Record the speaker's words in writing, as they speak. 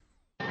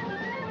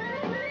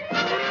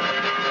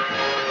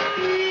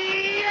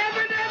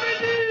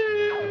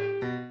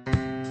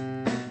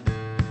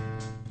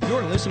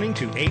listening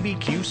to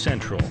ABQ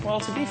Central. Well,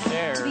 to be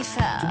fair. To be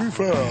fair. To be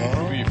fair.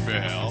 To be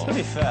fair. To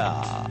be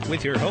fair.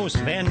 With your host,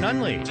 Van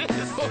Nunley.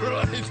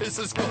 Alright, this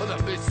is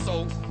gonna be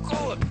so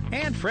good.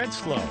 And Fred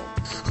Slow. I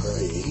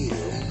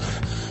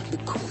am the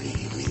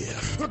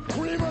creamiest. The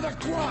cream of the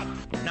crop.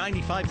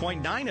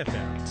 95.9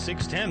 FM,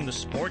 610 The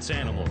Sports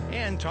Animal,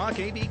 and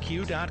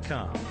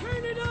TalkABQ.com.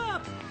 Turn it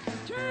up!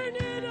 Turn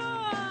it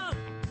up!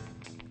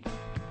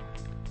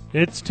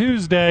 It's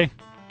Tuesday.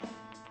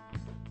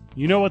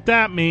 You know what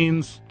that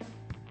means.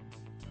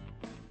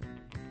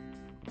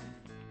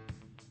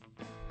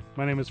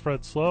 My name is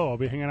Fred Slow. I'll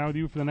be hanging out with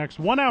you for the next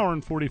 1 hour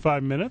and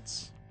 45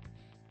 minutes.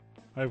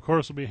 I, of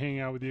course, will be hanging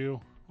out with you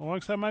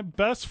alongside my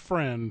best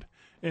friend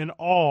in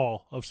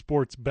all of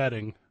sports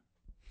betting,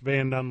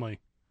 Van Dunley.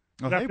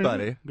 Oh, hey,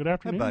 buddy. Good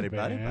afternoon, hey,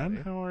 buddy, buddy.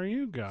 How are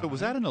you guys? So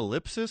was that an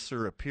ellipsis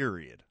or a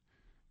period?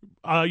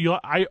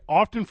 I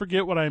often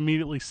forget what I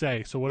immediately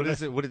say. So What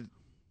is it? What did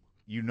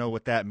you know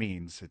what that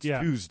means? It's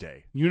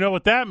Tuesday. You know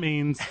what that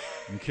means.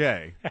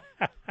 Okay.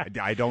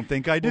 I don't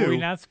think I do. Are we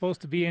not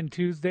supposed to be in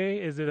Tuesday?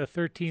 Is it a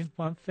 13th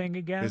month thing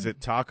again? Is it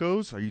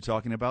tacos? Are you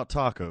talking about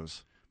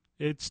tacos?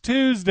 It's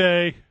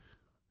Tuesday.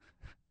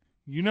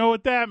 You know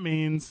what that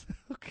means.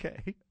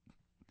 Okay.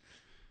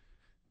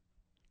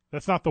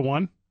 That's not the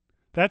one.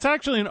 That's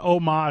actually an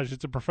homage.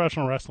 It's a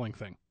professional wrestling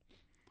thing.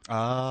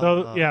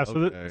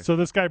 So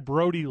this guy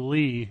Brody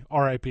Lee,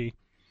 R.I.P.,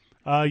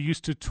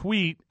 used to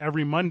tweet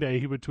every Monday.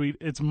 He would tweet,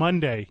 "It's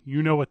Monday.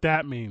 You know what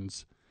that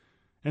means."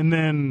 And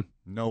then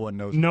no one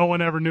knows. No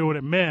one ever knew what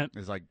it meant.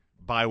 It's like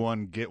buy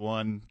one get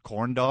one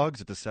corn dogs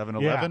at the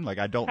 7-Eleven. Yeah. Like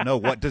I don't know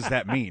what does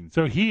that mean.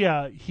 So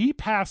he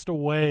passed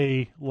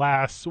away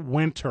last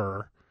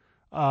winter,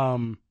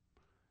 and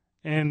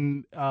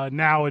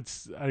now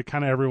it's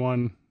kind of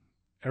everyone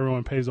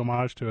pays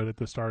homage to it at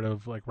the start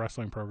of like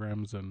wrestling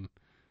programs and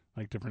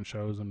like different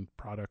shows and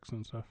products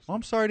and stuff. Well,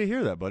 I'm sorry to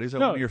hear that, buddy. Is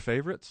that one of your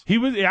favorites? He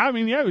was, he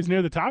was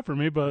near the top for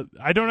me, but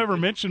I don't ever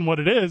mention what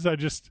it is. I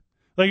just,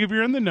 like, if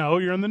you're in the know,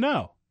 you're in the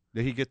know.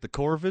 Did he get the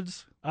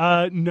Corvids?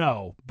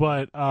 No,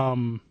 but,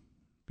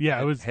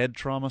 it was head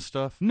trauma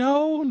stuff.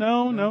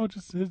 No,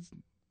 just his,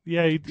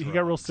 he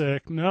got real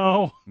sick.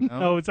 No,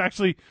 it's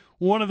actually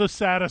one of the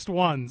saddest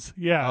ones.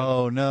 Yeah.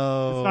 Oh,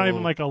 no. It's not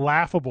even like a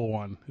laughable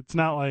one. It's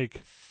not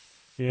like,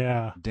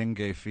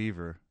 dengue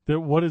fever.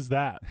 What is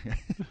that?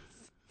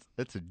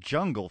 It's a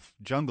jungle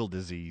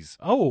disease.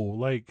 Oh,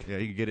 like... Yeah,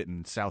 you can get it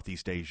in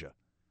Southeast Asia.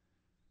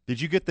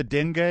 Did you get the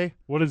dengue?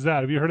 What is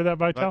that? Have you heard of that,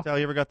 Vital?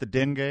 You ever got the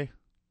dengue? No,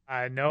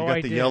 you got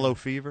I the did. yellow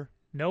fever?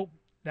 Nope.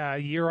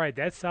 You're right.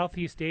 That's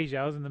Southeast Asia.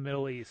 I was in the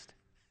Middle East.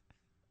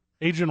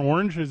 Agent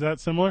Orange, is that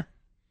similar?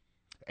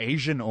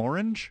 Asian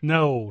Orange?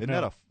 No. Isn't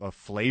that a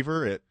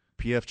flavor at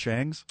P.F.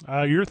 Chang's?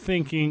 You're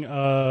thinking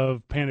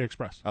of Panda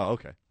Express. Oh,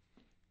 okay.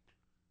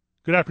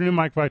 Good afternoon,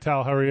 Mike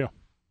Vital. How are you?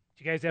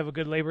 Did you guys have a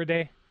good Labor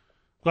Day?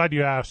 Glad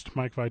you asked,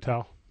 Mike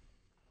Vital.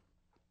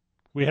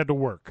 We had to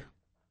work.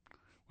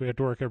 We had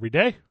to work every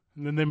day,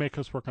 and then they make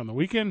us work on the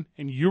weekend,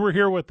 and you were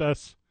here with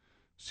us,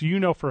 so you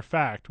know for a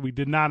fact we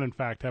did not, in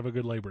fact, have a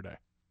good Labor Day.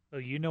 So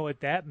you know what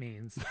that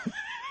means.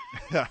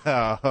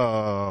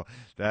 Oh,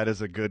 that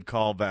is a good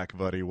callback,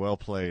 buddy. Well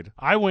played.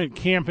 I went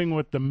camping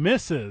with the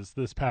missus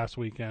this past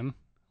weekend.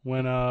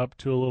 Went up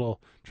to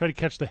try to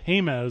catch the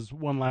Jemez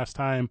one last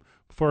time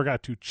before it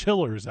got too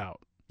chillers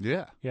out.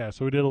 Yeah. Yeah,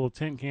 so we did a little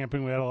tent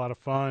camping. We had a lot of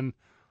fun.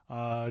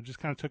 Just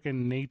kind of took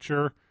in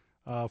nature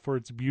for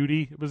its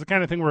beauty. It was the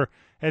kind of thing where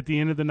at the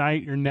end of the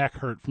night, your neck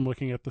hurt from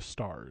looking at the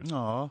stars.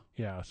 Aw.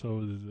 Yeah, so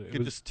You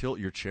could just tilt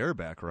your chair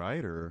back,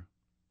 right? Or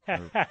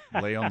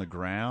lay on the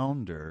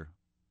ground, or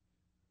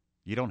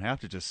you don't have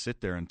to just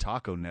sit there and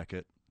taco neck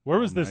it. Where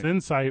was this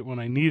insight when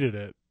I needed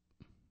it?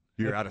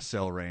 You're out of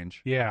cell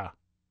range. Yeah.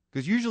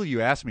 Because usually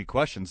you ask me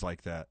questions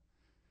like that.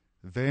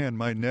 Van,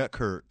 my neck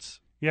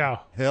hurts. Yeah.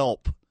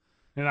 Help.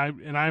 And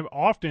I'm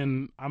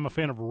a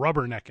fan of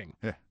rubbernecking.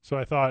 Yeah. So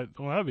I thought,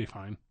 well, that'd be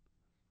fine.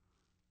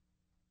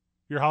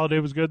 Your holiday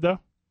was good though?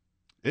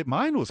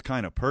 Mine was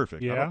kind of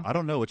perfect. Yeah. I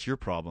don't know what your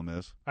problem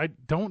is. I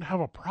don't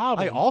have a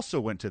problem. I also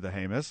went to the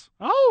Jemez.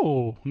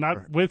 Oh,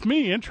 not with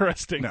me.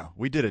 Interesting. No,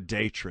 we did a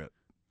day trip.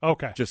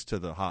 Okay. Just to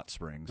the hot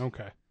springs.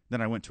 Okay.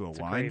 Then I went to a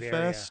wine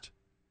fest.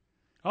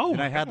 Oh,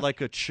 and I had like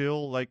a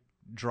chill, like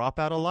drop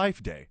out of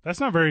life day. That's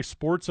not very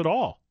sports at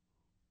all.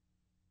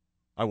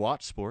 I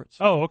watched sports.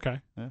 Oh,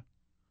 okay. Yeah.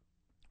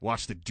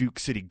 Watched the Duke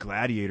City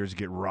Gladiators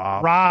get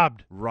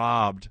robbed.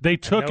 They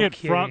took it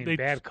from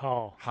bad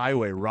call.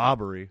 Highway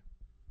robbery.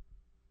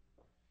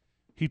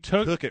 He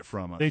took it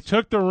from us. They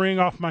took the ring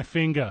off my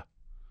finger.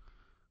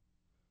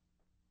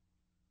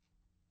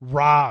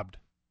 Robbed.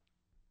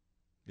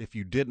 If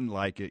you didn't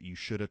like it, you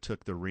should have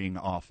took the ring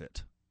off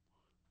it.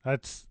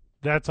 That's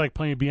like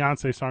playing a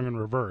Beyonce song in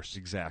reverse.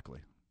 Exactly.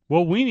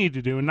 What we need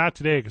to do, and not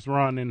today because we're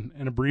on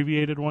an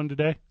abbreviated one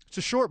today. It's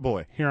a short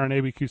boy. Here on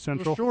ABQ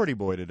Central. A shorty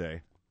boy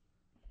today.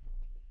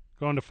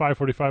 Going to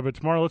 5:45, but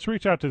tomorrow let's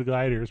reach out to the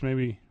Gladiators.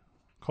 Maybe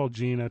call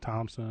Gina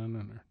Thompson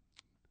or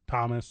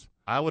Thomas.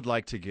 I would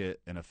like to get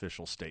an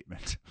official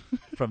statement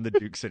from the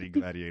Duke City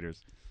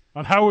Gladiators.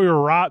 on how we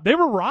were robbed. They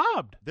were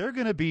robbed. They're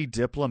going to be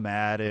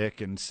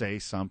diplomatic and say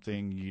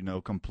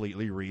something,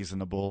 completely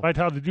reasonable.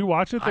 Vital, did you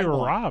watch it? They were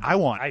robbed. I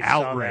want I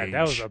saw outrage. that.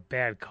 That was a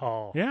bad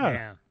call. Yeah.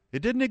 Man.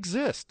 It didn't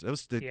exist.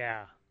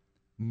 Yeah.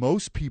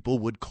 Most people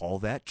would call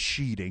that I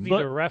cheating. think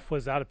the ref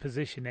was out of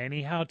position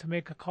anyhow to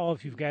make a call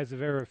if you guys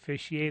have ever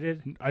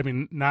officiated. I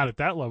mean, not at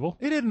that level.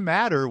 It didn't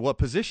matter what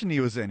position he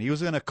was in. He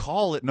was going to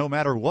call it no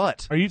matter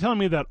what. Are you telling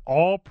me that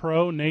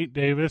All-Pro Nate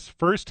Davis,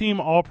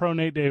 first-team All-Pro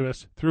Nate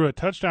Davis, threw a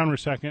touchdown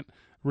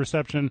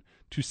reception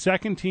to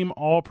second-team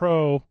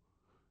All-Pro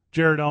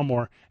Jared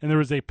Elmore, and there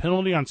was a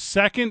penalty on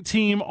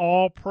second-team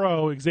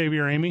All-Pro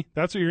Xavier Amy?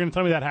 That's what you're going to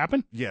tell me that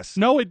happened? Yes.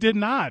 No, it did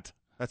not.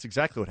 That's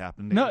exactly what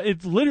happened. No,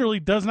 it literally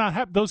does not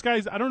happen. Those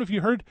guys, I don't know if you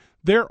heard,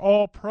 they're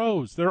all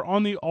pros. They're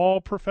on the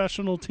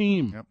all-professional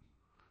team. Yep.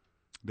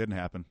 Didn't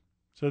happen.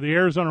 So the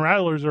Arizona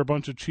Rattlers are a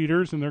bunch of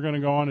cheaters, and they're going to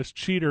go on as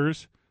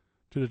cheaters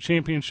to the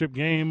championship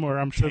game, where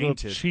I'm sure Tainted.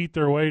 they'll cheat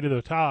their way to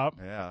the top.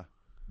 Yeah.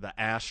 The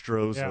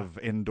Astros Yeah. of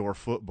indoor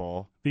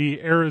football.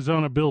 The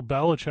Arizona Bill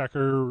Belichick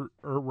or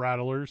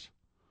Rattlers.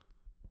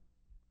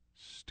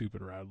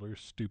 Stupid Rattlers.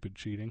 Stupid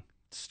cheating.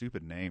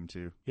 Stupid name,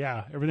 too.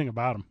 Yeah, everything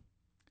about them.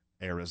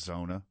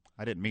 Arizona.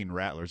 I didn't mean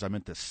Rattlers. I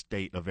meant the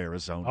state of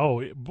Arizona.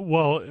 Oh,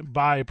 well,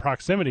 by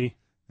proximity.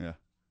 Yeah.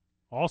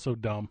 Also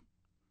dumb.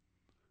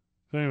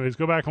 So anyways,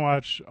 go back and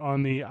watch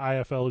on the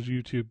IFL's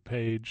YouTube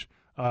page.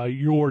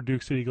 Your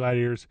Duke City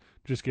Gladiators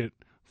just get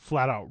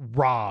flat out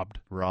robbed.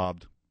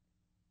 Robbed.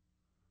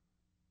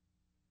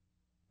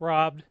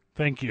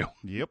 Thank you.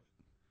 Yep.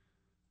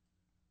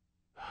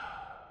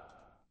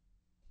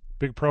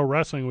 Big pro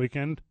wrestling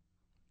weekend.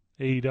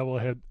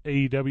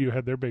 AEW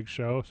had their big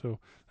show, so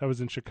that was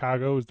in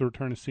Chicago. It was the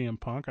return of CM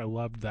Punk. I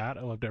loved that.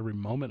 I loved every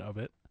moment of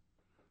it.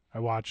 I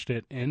watched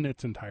it in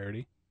its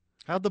entirety.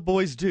 How'd the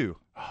boys do?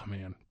 Oh,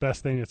 man.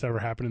 Best thing that's ever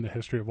happened in the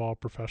history of all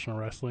professional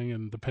wrestling,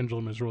 and the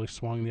pendulum has really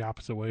swung the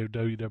opposite way of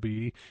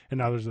WWE, and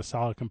now there's a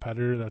solid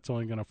competitor that's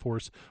only going to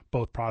force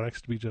both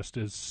products to be just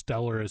as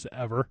stellar as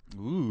ever.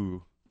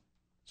 Ooh.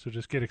 So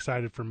just get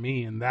excited for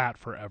me and that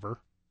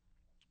forever.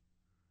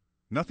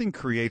 Nothing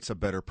creates a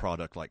better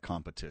product like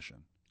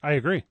competition. I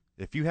agree.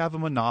 If you have a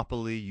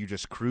monopoly, you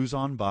just cruise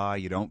on by.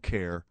 You don't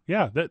care.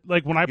 Yeah, that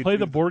like when I You play do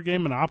the the- board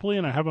game Monopoly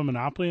and I have a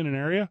Monopoly in an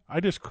area, I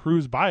just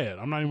cruise by it.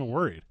 I'm not even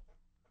worried.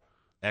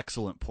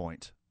 Excellent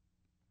point.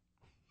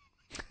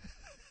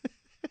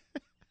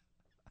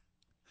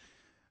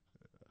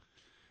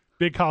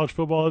 Big college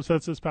football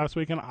upsets this past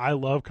weekend. I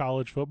love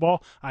college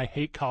football. I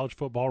hate college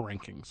football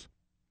rankings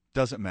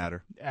Doesn't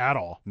matter. at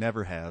all.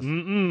 Never has.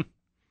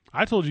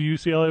 I told you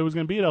UCLA was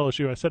going to beat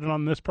LSU. I said it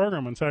on this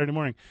program on Saturday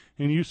morning,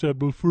 and you said,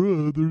 "But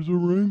Fred, there's a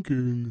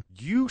ranking."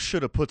 You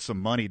should have put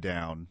some money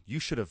down. You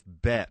should have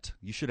bet.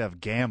 You should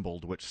have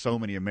gambled, which so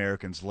many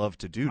Americans love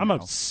to do I'm now.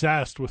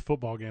 obsessed with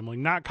football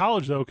gambling. Not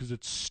college though, because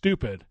it's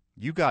stupid.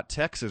 You got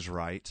Texas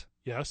right.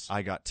 Yes,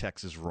 I got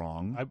Texas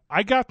wrong.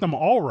 I got them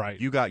all right.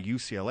 You got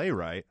UCLA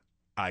right.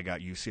 I got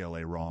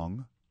UCLA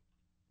wrong.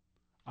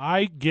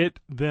 I get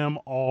them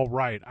all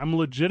right. I'm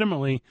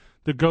legitimately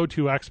the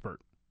go-to expert.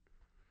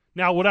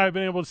 Now, would I have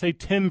been able to say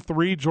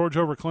 10-3 Georgia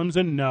over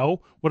Clemson?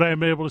 No. Would I have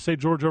been able to say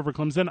Georgia over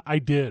Clemson? I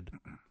did.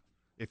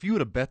 If you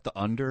would have bet the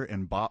under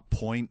and bought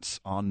points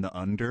on the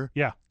under,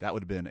 Yeah. that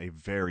would have been a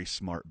very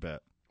smart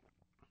bet.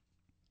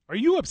 Are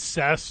you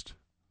obsessed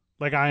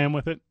like I am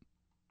with it?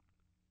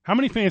 How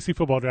many fantasy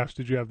football drafts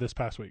did you have this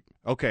past week?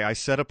 Okay, I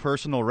set a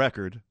personal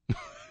record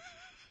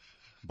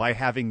by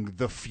having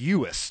the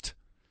fewest.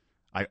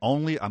 I'm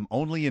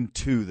only in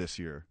 2 this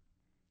year.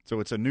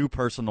 So it's a new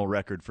personal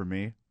record for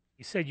me.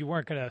 You said you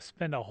weren't going to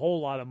spend a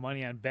whole lot of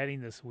money on betting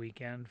this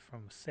weekend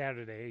from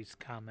Saturday's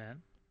comment.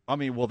 I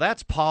mean, well,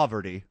 that's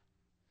poverty.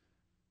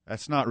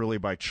 That's not really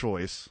by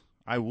choice.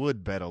 I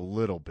would bet a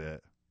little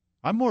bit.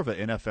 I'm more of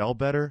an NFL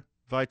bettor,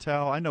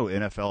 Vital. I know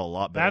NFL a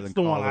lot better That's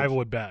than the college. one I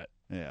would bet.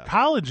 Yeah.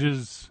 College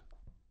is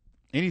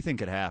Anything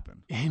could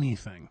happen.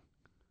 anything.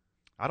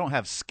 I don't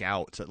have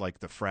scouts at, like,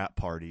 the frat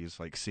parties,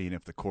 like, seeing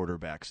if the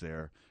quarterback's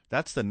there.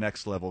 That's the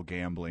next level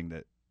gambling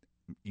that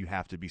you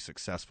have to be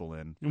successful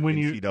in When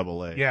you-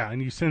 NCAA. Yeah,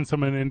 and you send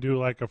someone into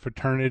like a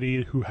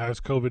fraternity who has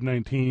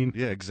COVID-19,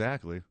 Yeah,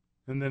 exactly.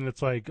 and then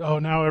it's like, oh,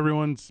 now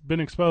everyone's been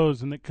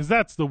exposed, and because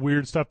that's the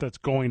weird stuff that's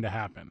going to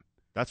happen.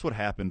 That's what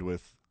happened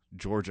with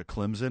Georgia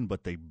Clemson,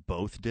 but they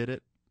both did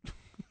it.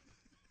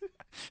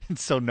 And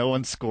so no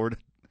one scored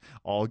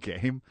all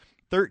game.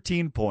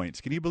 13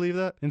 points. Can you believe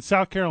that? And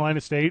South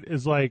Carolina State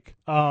is like,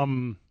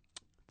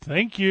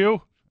 thank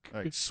you.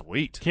 Like,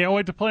 sweet. Can't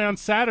wait to play on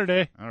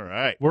Saturday. All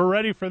right. We're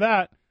ready for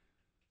that.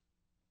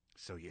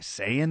 So you're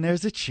saying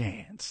there's a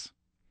chance.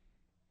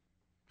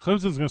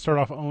 Clemson's going to start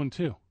off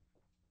 0-2.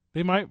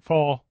 They might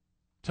fall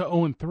to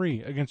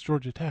 0-3 against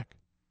Georgia Tech.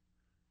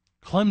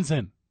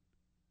 Clemson.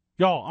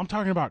 Y'all, I'm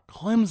talking about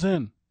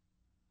Clemson.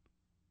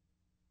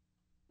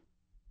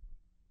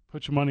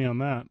 Put your money on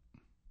that.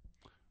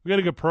 We got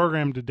a good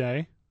program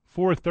today.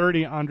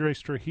 4:30,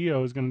 Andres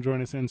Trujillo is going to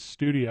join us in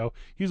studio.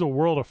 He's a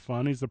world of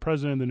fun. He's the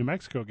president of the New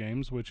Mexico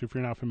Games, which if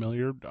you're not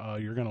familiar,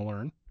 you're going to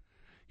learn.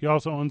 He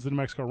also owns the New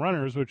Mexico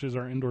Runners, which is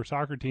our indoor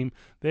soccer team.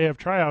 They have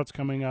tryouts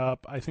coming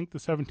up, I think the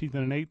 17th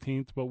and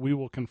 18th, but we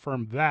will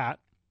confirm that.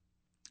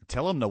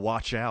 Tell him to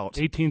watch out.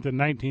 18th and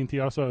 19th. He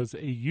also has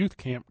a youth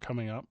camp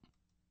coming up.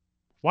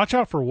 Watch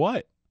out for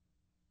what?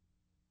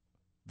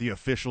 The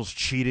officials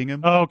cheating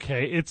him.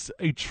 Okay, it's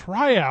a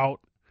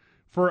tryout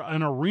for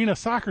an arena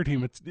soccer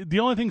team. It's the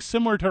only thing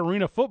similar to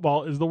arena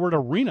football is the word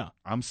arena.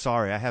 I'm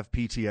sorry. I have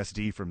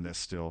PTSD from this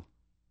still.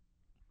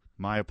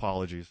 My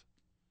apologies.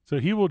 So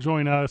he will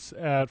join us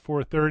at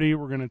 4:30.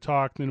 We're going to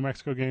talk the New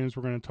Mexico games.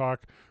 We're going to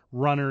talk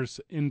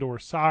Runners indoor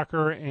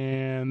soccer,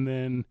 and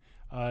then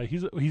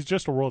he's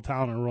just a world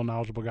talent and a real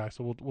knowledgeable guy.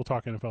 So we'll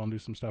talk NFL and do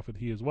some stuff with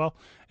he as well.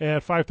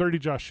 At 5:30,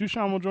 Josh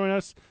Shushan will join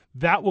us.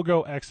 That will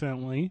go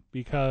excellently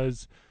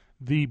because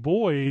the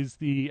boys,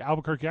 the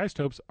Albuquerque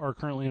Isotopes, are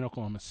currently in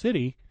Oklahoma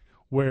City,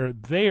 where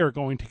they are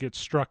going to get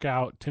struck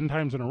out 10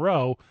 times in a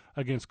row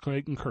against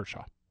Clayton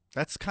Kershaw.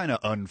 That's kind of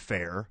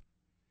unfair.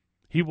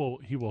 He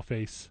will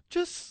face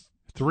Just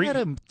 3. let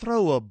him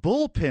throw a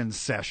bullpen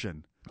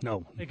session.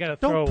 No. They got to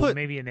Don't throw put-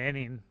 maybe an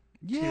inning.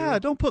 Yeah,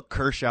 don't put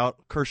Kershaw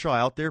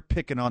out there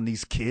picking on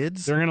these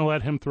kids. They're going to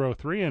let him throw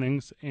 3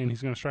 innings, and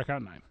he's going to strike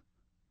out 9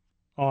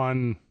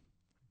 on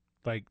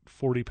like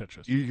 40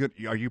 pitches.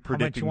 Are you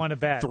predicting you wanna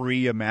bet?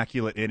 3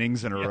 immaculate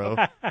innings in a row?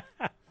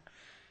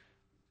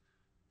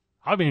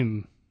 I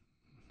mean,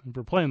 if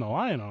we're playing the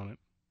line on it,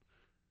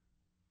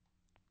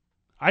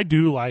 I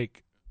do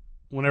like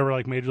whenever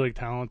like major league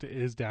talent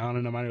is down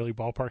in a minor league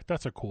ballpark.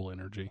 That's a cool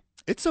energy.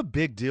 It's a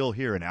big deal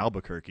here in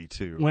Albuquerque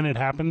too. When it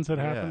happens, it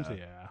happens.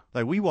 Yeah.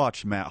 Like we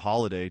watched Matt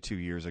Holliday 2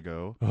 years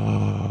ago. Oh,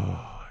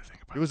 I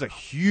think about It was a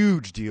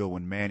huge deal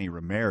when Manny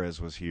Ramirez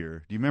was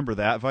here. Do you remember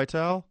that,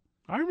 Vital?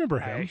 I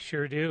remember I him.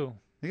 sure do.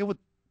 I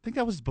think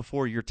that was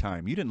before your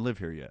time. You didn't live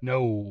here yet.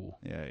 No.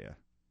 Yeah.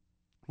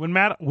 When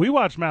we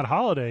watched Matt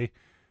Holliday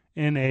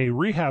in a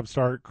rehab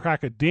start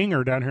crack a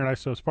dinger down here in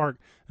Isotopes Park,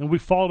 and we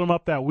followed him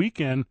up that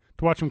weekend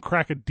to watch him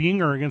crack a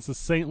dinger against the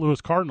St.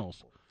 Louis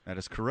Cardinals. That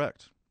is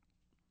correct.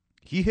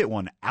 He hit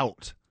one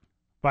out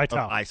Vital.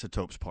 of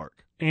Isotopes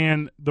Park.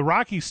 And the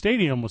Rockies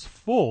Stadium was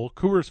full.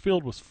 Coors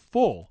Field was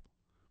full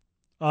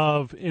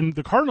and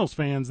the Cardinals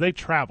fans, they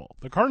travel.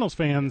 The Cardinals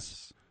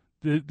fans,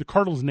 the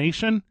Cardinals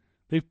Nation,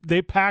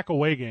 they pack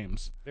away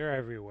games. They're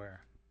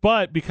everywhere.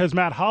 But because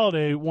Matt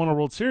Holliday won a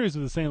World Series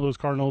with the St. Louis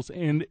Cardinals,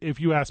 and if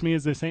you ask me,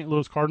 is a St.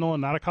 Louis Cardinal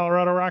and not a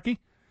Colorado Rocky,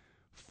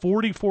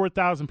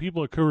 44,000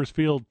 people at Coors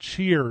Field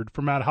cheered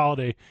for Matt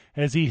Holliday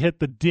as he hit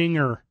the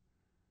dinger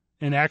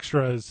in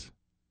extras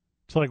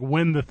to like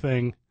win the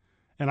thing.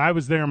 And I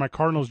was there in my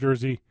Cardinals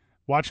jersey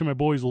watching my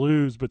boys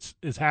lose, but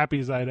as happy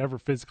as I had ever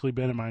physically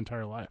been in my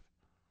entire life.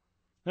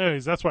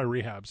 Anyways, that's why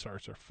rehab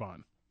starts are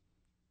fun.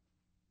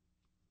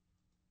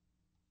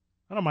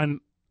 I don't mind.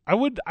 I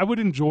would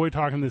enjoy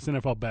talking this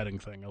NFL betting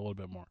thing a little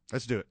bit more.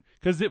 Let's do it.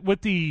 Because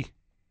with the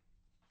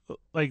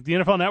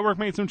NFL Network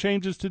made some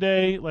changes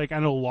today. Like I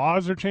know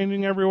laws are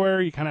changing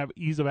everywhere. You kind of have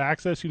ease of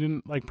access you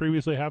didn't like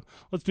previously have.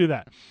 Let's do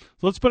that.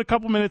 So let's put a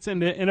couple minutes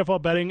into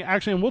NFL betting.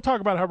 Actually, and we'll talk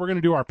about how we're going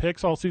to do our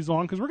picks all season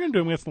long because we're going to do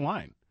them against the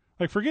line.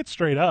 Like forget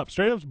straight up.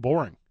 Straight up's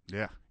boring.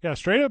 Yeah. Yeah,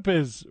 straight up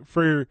is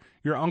for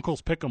your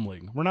uncle's pick'em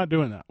league. We're not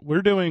doing that.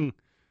 We're doing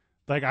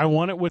like I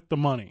want it with the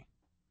money.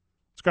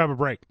 Let's grab a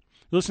break.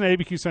 Listen to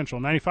ABQ Central,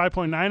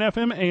 95.9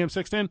 FM, AM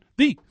 610,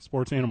 the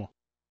sports animal.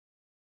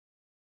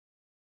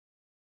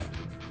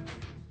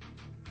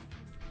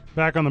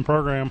 Back on the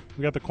program,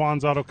 we got the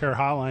Quan's Auto Care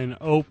Hotline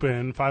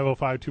open,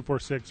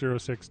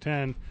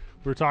 505-246-0610. We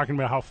were talking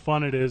about how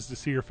fun it is to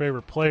see your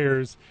favorite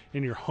players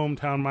in your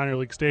hometown minor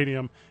league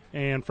stadium,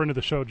 and friend of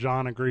the show,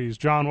 John, agrees.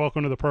 John,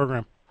 welcome to the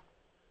program.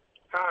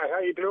 Hi, how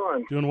you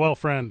doing? Doing well,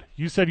 friend.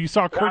 You said you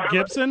saw Kurt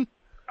Gibson?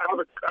 I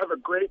have a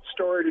great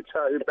story to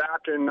tell you.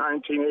 Back in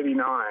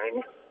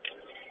 1989,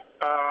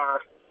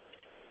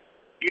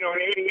 in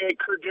 '88,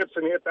 Kurt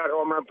Gibson hit that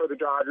home run for the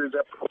Dodgers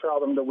that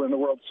propelled them to win the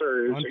World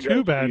Series On against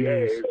two bad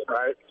the A's, news.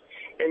 right?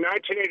 In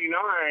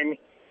 1989,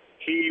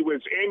 he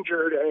was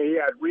injured and he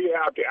had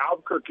rehab to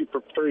Albuquerque for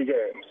 3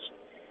 games.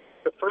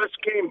 The first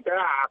game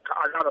back,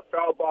 I got a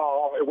foul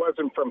ball. It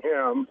wasn't from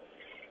him,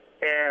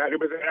 and it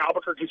was at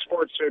Albuquerque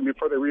Sports Stadium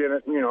before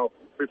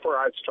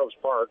before Isotopes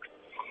Park.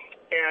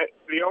 And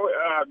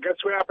guess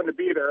who happened to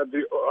be there?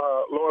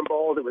 Lo and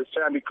behold, it was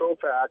Sandy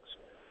Koufax,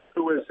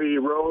 who was the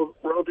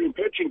roving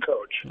pitching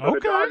coach for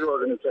the Dodger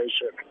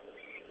organization.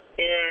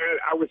 And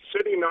I was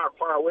sitting not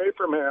far away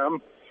from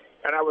him,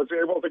 and I was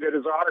able to get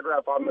his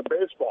autograph on the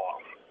baseball.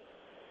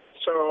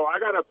 So I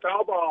got a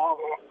foul ball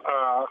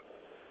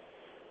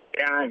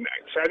and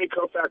Sandy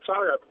Koufax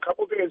autograph. A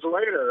couple days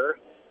later,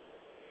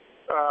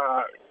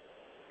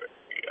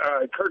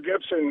 Kurt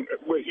Gibson,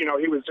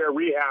 he was there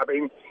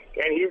rehabbing,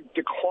 and he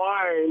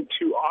declined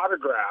to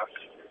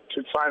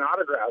sign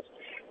autographs.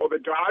 Well, the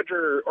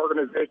Dodger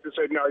organization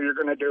said, no, you're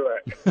going to do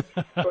it.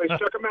 So they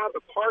took him out of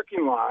the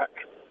parking lot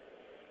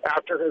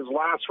after his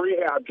last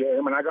rehab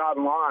game, and I got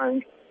in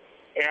line,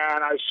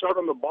 and I showed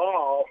him the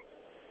ball.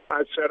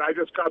 I said, I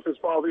just got this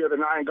ball the other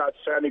night and got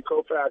Sandy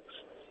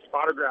Koufax's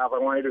autograph. I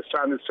want you to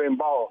sign the same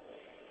ball.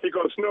 He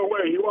goes, no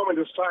way, you want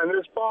me to sign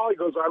this ball? He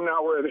goes, I'm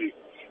not worthy.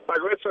 I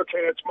go, it's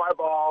okay, it's my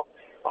ball.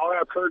 I'll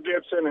have Kirk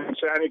Gibson and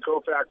Sandy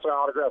Koufax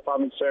autograph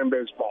on the same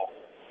baseball.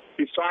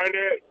 He signed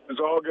it. It was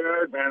all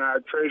good, man. I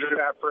treasure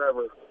that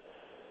forever.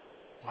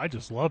 I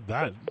just love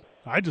that.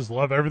 I just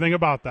love everything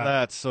about that.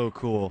 That's so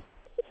cool.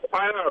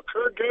 I know,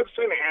 Kirk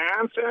Gibson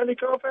and Sandy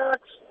Koufax?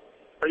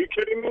 Are you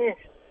kidding me?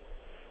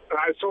 And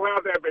I still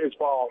have that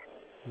baseball.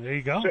 There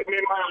you go. Sitting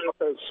in my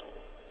office.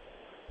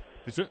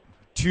 Is it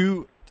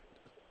two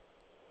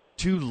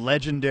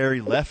legendary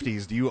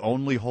lefties? Do you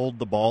only hold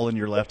the ball in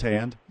your left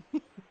hand?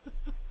 Isn't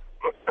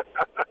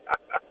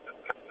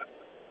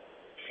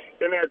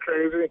that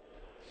crazy?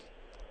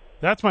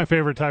 That's my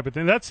favorite type of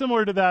thing. That's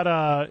similar to that,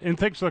 and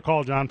thanks for the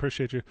call, John.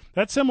 Appreciate you.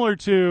 That's similar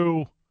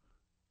to,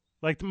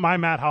 like, my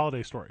Matt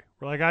Holliday story.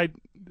 Where, like,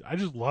 I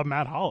just love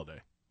Matt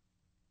Holliday.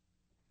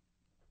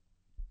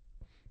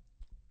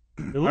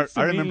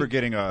 I remember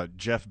getting a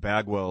Jeff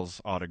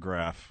Bagwell's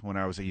autograph when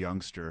I was a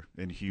youngster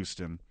in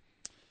Houston.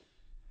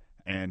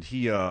 And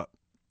he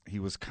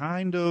was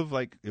kind of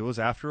like, it was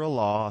after a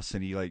loss,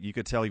 and you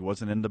could tell he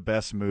wasn't in the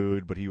best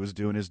mood, but he was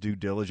doing his due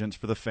diligence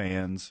for the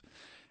fans.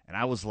 And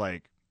I was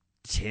like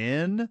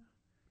 10,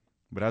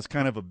 but I was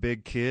kind of a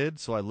big kid,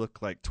 so I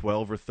looked like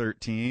 12 or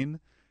 13.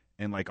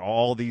 And like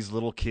all these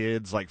little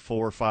kids, like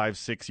 4, 5,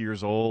 6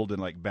 years old, in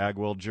like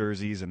Bagwell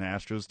jerseys and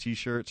Astros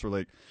T-shirts, were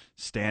like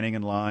standing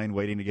in line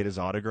waiting to get his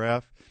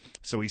autograph.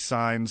 So he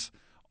signs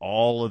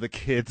all of the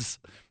kids'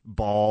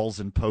 balls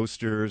and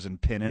posters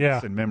and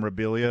pennants and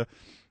memorabilia.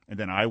 And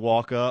then I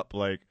walk up,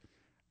 like,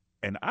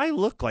 and I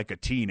look like a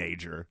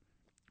teenager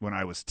when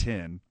I was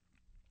 10.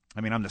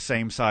 I mean, I'm the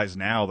same size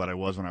now that I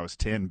was when I was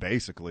 10,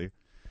 basically.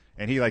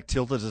 And he, like,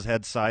 tilted his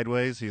head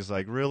sideways. He's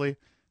like, really?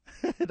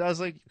 And I was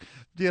like,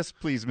 yes,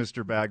 please,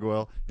 Mr.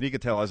 Bagwell. And he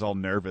could tell I was all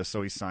nervous,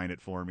 so he signed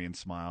it for me and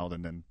smiled.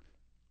 And then,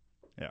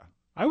 yeah.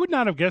 I would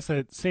not have guessed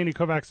that Sandy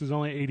Koufax is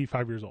only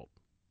 85 years old.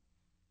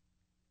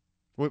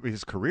 Well,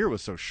 his career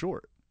was so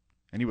short.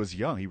 And he was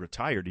young. He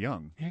retired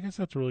young. Yeah, I guess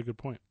that's a really good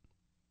point.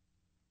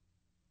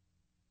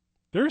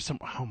 There are some,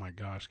 oh my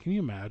gosh, can you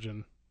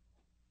imagine?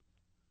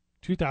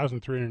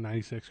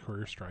 2,396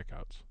 career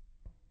strikeouts.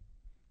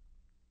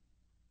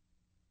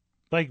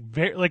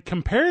 Like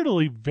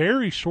comparatively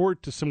very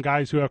short to some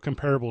guys who have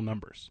comparable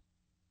numbers.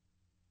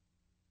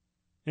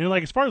 And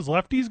like as far as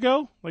lefties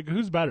go, like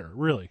who's better,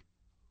 really?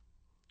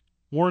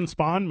 Warren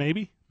Spahn,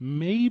 maybe?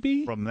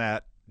 Maybe? From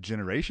that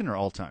generation or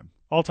all time?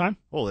 All time?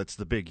 Oh, it's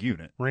the big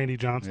unit. Randy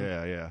Johnson.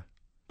 Yeah.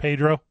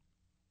 Pedro.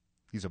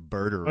 He's a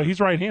birder. Oh, he's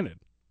right-handed.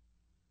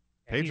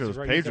 Pedro's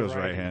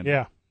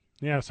right-handed.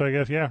 Yeah, so I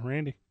guess,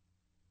 Randy.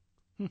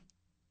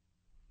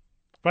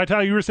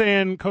 Vital, you were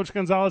saying Coach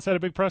Gonzalez had a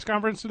big press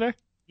conference today?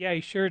 Yeah, he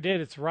sure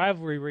did. It's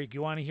rivalry week.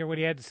 You want to hear what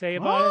he had to say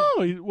about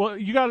it? Oh, well,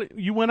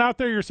 you went out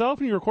there yourself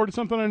and you recorded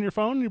something on your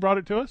phone and you brought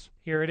it to us?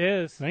 Here it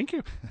is. Thank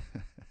you.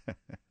 I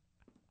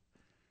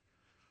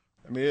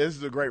mean, this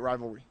is a great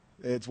rivalry.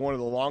 It's one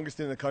of the longest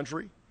in the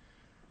country,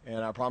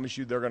 and I promise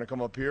you they're going to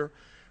come up here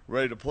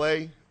ready to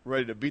play,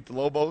 ready to beat the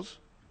Lobos.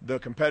 The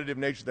competitive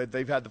nature that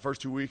they've had the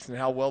first 2 weeks and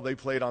how well they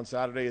played on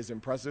Saturday is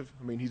impressive.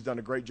 I mean, he's done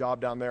a great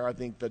job down there. I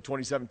think the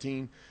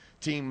 2017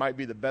 team might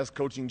be the best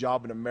coaching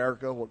job in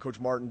America, what Coach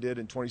Martin did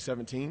in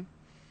 2017.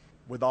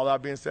 With all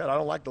that being said, I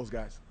don't like those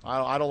guys.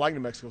 I don't like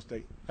New Mexico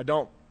State. I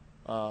don't.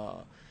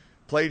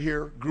 Played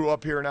here, grew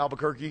up here in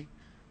Albuquerque,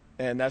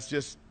 and that's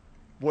just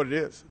what it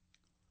is.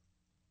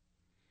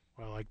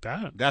 I like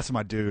that. That's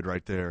my dude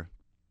right there.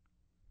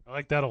 I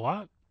like that a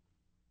lot.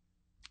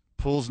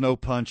 Pulls no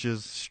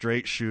punches,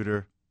 straight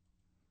shooter.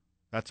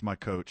 That's my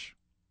coach.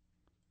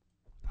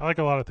 I like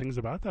a lot of things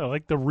about that. I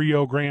like the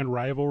Rio Grande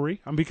rivalry.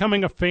 I'm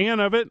becoming a fan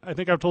of it. I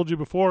think I've told you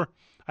before.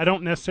 I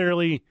don't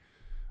necessarily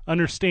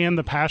understand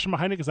the passion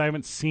behind it because I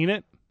haven't seen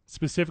it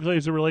specifically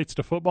as it relates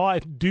to football.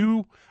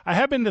 I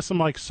have been to some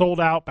like sold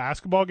out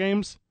basketball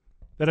games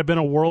that have been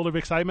a world of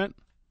excitement.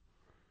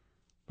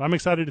 But I'm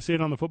excited to see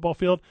it on the football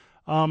field.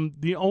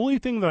 The only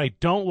thing that I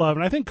don't love,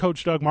 and I think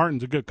Coach Doug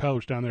Martin's a good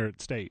coach down there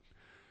at State.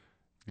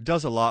 He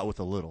does a lot with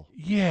a little.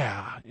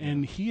 Yeah,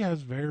 and he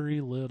has very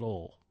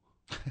little.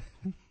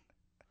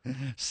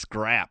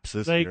 Scraps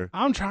this like, year.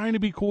 I'm trying to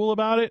be cool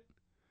about it,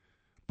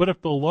 but if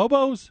the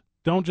Lobos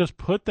don't just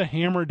put the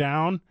hammer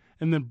down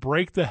and then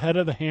break the head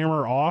of the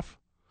hammer off,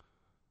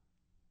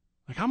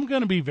 like I'm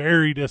going to be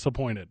very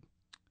disappointed.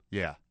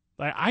 Yeah.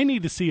 Like I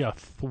need to see a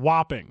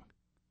thwopping.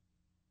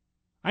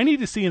 I need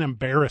to see an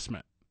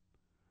embarrassment.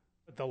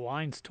 But the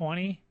line's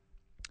 20?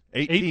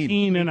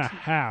 18 and a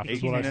half.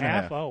 18 and a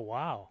half. Oh,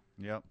 wow.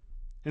 Yep.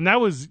 And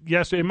that was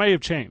yesterday. It may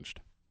have changed.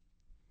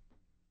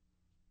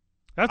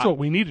 That's what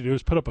we need to do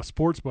is put up a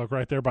sports book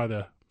right there by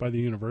the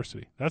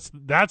university. That's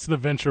the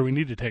venture we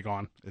need to take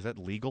on. Is that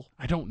legal?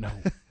 I don't know.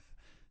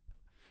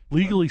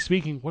 Legally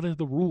speaking, what are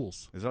the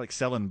rules? Is it like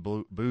selling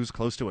booze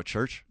close to a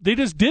church? They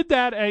just did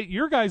that at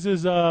your guys'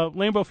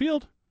 Lambeau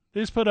Field.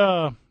 They just put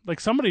like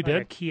somebody Like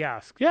did a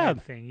kiosk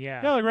type thing,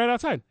 yeah. Yeah, like right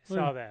outside. I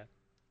saw that.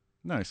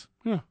 Nice.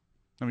 Yeah.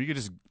 I mean, you could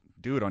just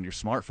do it on your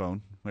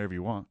smartphone, wherever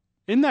you want.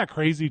 Isn't that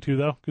crazy too,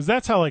 though? Because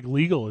that's how like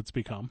legal it's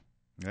become.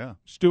 Yeah.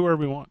 Just do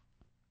whatever you want.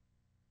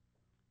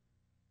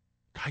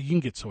 God, you can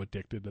get so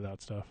addicted to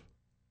that stuff.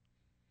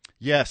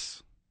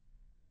 Yes.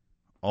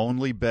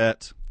 Only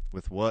bet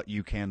with what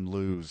you can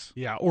lose.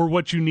 Yeah, or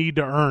what you need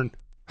to earn.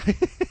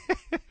 Because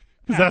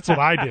that's what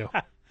I do.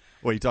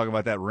 What, you talking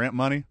about that rent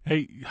money?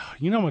 Hey,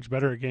 you know how much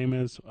better a game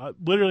is?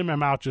 Literally, my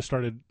mouth just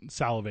started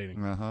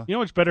salivating. Uh-huh. You know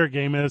how much better a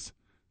game is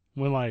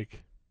when,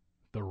 like,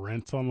 the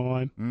rent's on the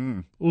line?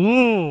 Mm.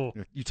 Ooh.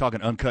 You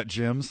talking Uncut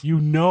Gems? You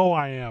know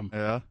I am.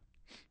 Yeah.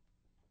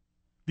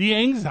 The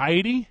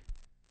anxiety,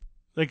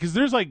 like, because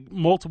there's, like,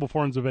 multiple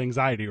forms of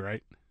anxiety,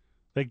 right?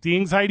 Like, the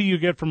anxiety you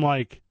get from,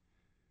 like,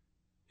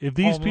 if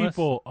these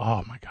people,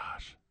 oh, my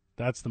gosh,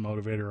 that's the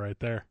motivator right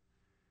there.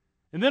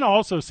 And then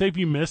also, say if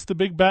you miss the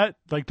big bet,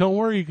 like, don't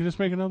worry, you can just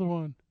make another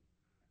one.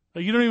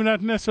 Like, you don't even have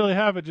to necessarily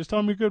have it. Just tell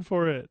them you're good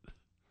for it.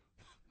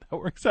 That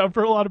works out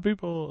for a lot of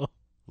people.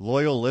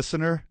 Loyal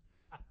listener,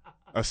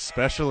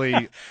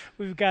 especially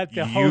we've got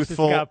the host has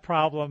got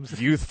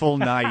problems. Youthful,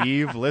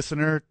 naive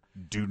listener,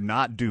 do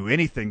not do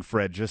anything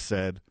Fred just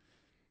said.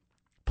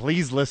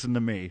 Please listen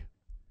to me.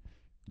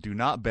 Do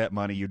not bet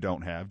money you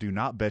don't have. Do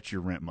not bet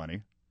your rent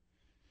money.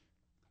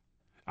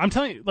 I'm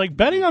telling you, like,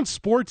 betting on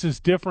sports is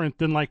different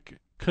than, like,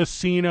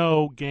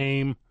 casino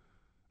game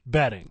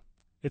betting.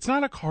 It's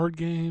not a card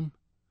game.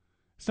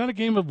 It's not a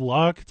game of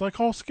luck. It's like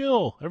all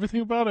skill. Everything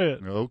about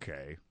it.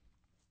 Okay.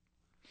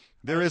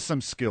 There is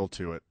some skill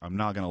to it. I'm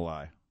not going to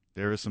lie.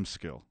 There is some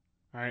skill.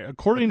 All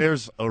right.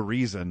 There's a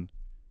reason.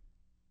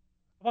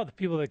 How about the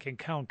people that can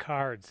count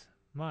cards?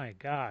 My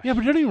gosh. Yeah,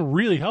 but it doesn't even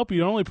really help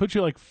you. It only puts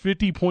you like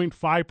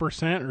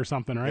 50.5% or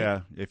something, right?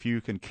 Yeah. If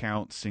you can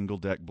count single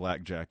deck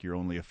blackjack, you're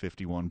only a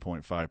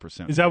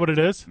 51.5%. Is that what it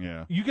is?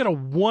 Yeah. You get a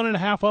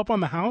 1.5 up on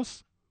the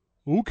house?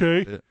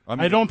 Okay.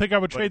 I don't think I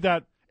would trade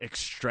that.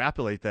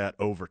 Extrapolate that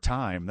over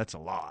time. That's a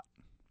lot.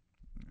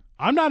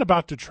 I'm not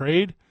about to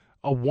trade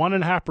a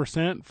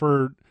 1.5%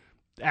 for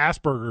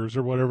Asperger's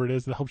or whatever it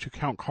is that helps you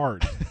count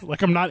cards.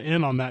 Like, I'm not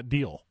in on that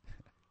deal.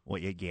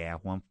 Well, yeah,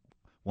 one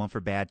for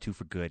bad, two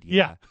for good.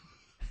 Yeah.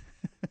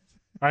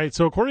 All right,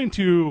 so according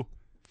to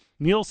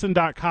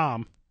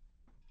Nielsen.com,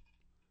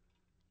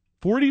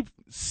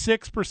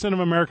 46% of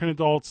American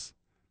adults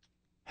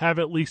have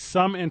at least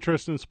some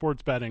interest in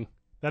sports betting.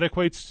 That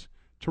equates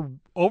to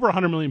over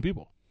 100 million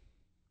people.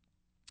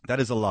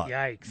 That is a lot.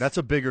 Yikes. That's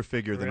a bigger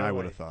figure than I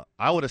would have thought.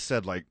 I would have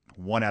said like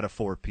 1 out of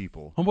 4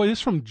 people. Oh, boy, this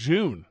is from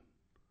June.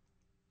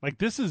 Like,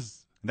 this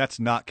is... That's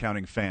not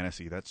counting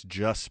fantasy. That's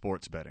just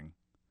sports betting.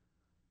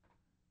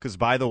 Because,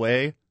 by the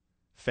way,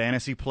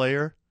 fantasy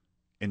player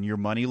in your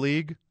money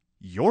league,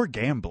 you're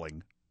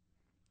gambling.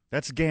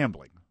 That's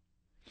gambling.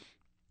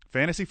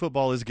 Fantasy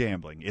football is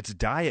gambling. It's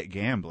diet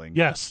gambling.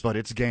 Yes. But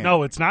it's gambling.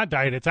 No, it's not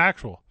diet. It's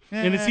actual.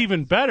 And it's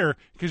even better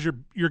because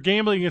you're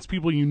gambling against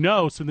people you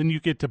know, so then you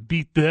get to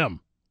beat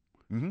them.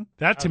 Mm-hmm.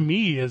 That, to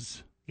me,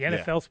 is... The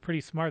NFL's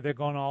pretty smart. They're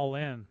going all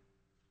in.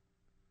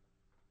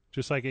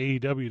 Just like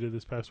AEW did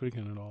this past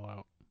weekend and All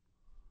Out.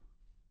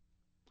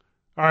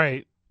 All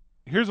right.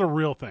 Here's a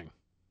real thing.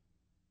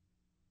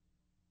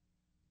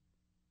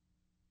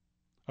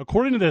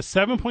 According to this,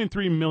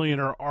 7.3 million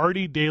are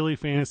already daily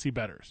fantasy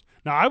bettors.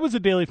 Now, I was a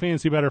daily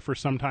fantasy bettor for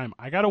some time.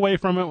 I got away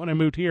from it when I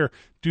moved here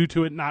due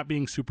to it not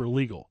being super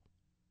legal.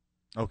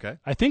 Okay.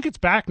 I think it's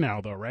back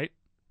now, though, right?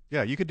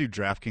 Yeah, you could do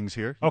DraftKings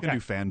here. You can do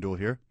FanDuel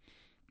here.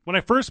 When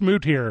I first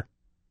moved here,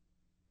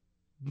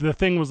 the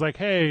thing was like,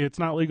 hey, it's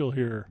not legal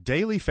here.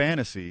 Daily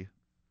fantasy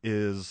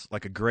is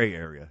like a gray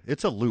area.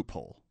 It's a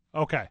loophole.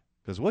 Okay.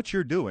 Because what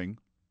you're doing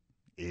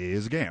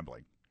is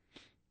gambling.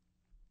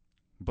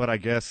 But I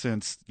guess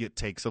since it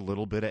takes a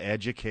little bit of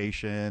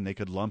education, they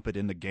could lump it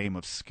in the game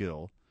of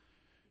skill.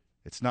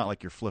 It's not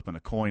like you're flipping a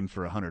coin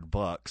for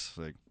 $100.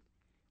 Like,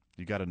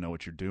 you got to know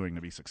what you're doing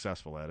to be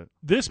successful at it.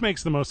 This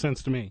makes the most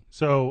sense to me.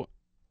 So,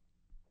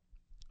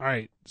 all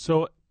right.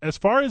 So as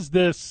far as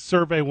this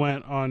survey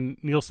went on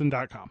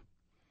Nielsen.com,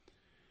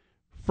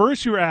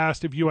 first you were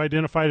asked if you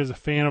identified as a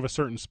fan of a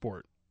certain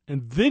sport.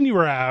 And then you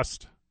were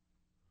asked,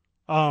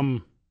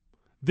 as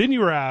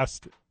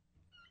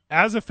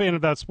a fan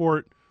of that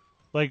sport,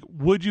 like,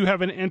 would you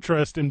have an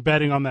interest in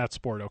betting on that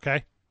sport,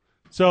 okay?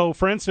 So,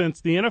 for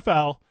instance, the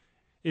NFL,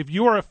 if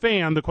you are a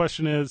fan, the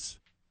question is,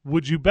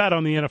 would you bet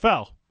on the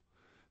NFL?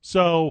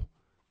 So,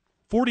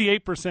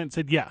 48%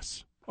 said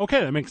yes. Okay,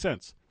 that makes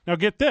sense. Now,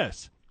 get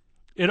this.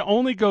 It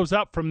only goes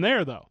up from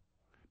there, though,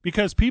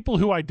 because people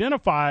who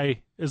identify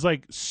as,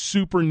 like,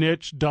 super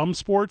niche dumb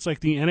sports,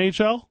 like the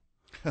NHL,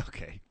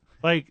 okay,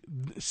 like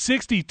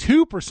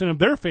 62% of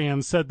their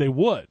fans said they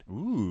would.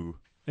 Ooh.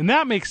 And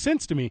that makes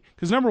sense to me,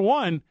 because number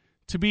one,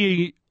 to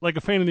be like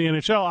a fan of the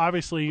NHL,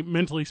 obviously,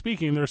 mentally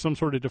speaking, there's some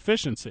sort of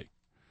deficiency.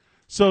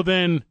 So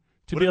then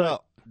to be like,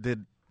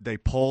 did they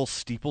poll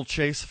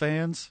steeplechase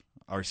fans?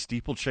 Are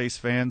steeplechase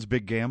fans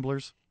big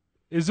gamblers?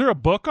 Is there a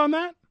book on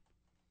that?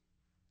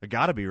 It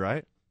got to be,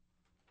 right?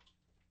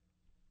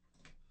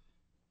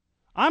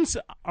 I'm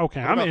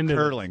into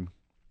curling.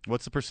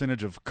 What's the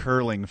percentage of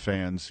curling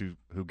fans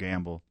who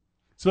gamble?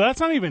 So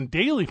that's not even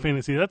daily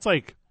fantasy. That's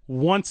like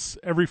once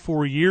every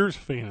 4 years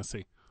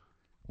fantasy.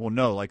 Well,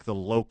 no, like the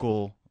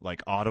local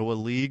like Ottawa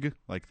League,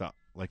 like the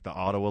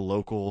Ottawa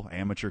local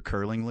amateur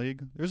curling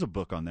league. There's a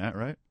book on that,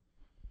 right?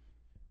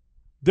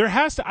 There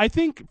has to. I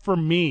think for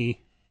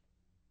me,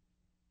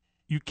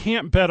 you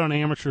can't bet on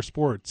amateur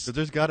sports. So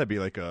there's got to be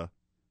like a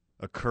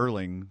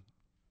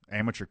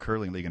amateur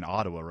curling league in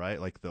Ottawa, right?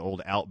 Like the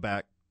old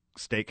Outback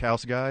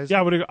Steakhouse guys. Yeah,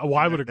 I would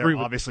agree.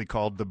 They're obviously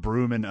called the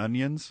Broom and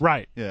Onions.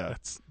 Right. Yeah.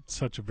 That's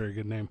such a very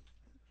good name.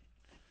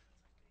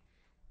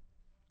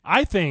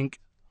 I think,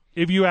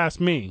 if you ask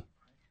me,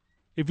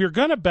 if you're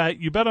going to bet,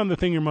 you bet on the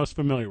thing you're most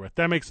familiar with.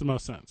 That makes the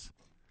most sense.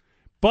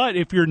 But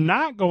if you're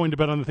not going to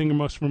bet on the thing you're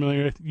most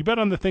familiar with, you bet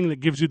on the thing that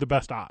gives you the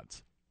best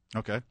odds.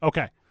 Okay.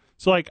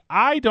 So, like,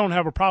 I don't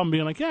have a problem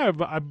being like, yeah,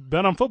 I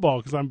bet on football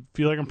because I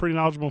feel like I'm pretty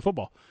knowledgeable in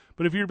football.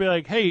 But if you'd be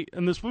like, hey,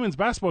 in this women's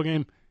basketball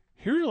game,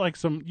 here are like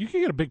you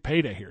can get a big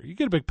payday here. You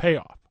get a big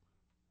payoff.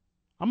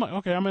 I'm like,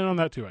 okay, I'm in on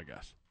that too, I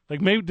guess. Like,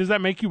 maybe does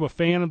that make you a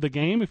fan of the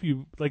game if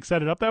you like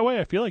set it up that way?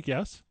 I feel like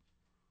yes.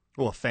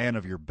 Well, a fan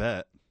of your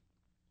bet.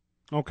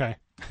 Okay.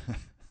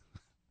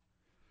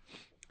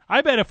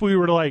 I bet if I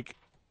were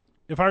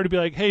to be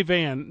like, hey,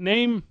 Van,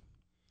 name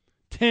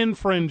 10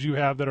 friends you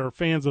have that are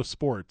fans of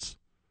sports,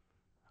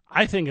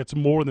 I think it's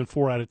more than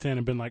 4 out of 10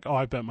 have been like, oh,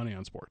 I bet money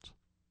on sports.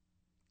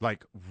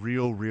 Like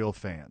real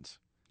fans.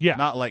 Yeah.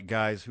 Not like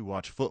guys who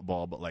watch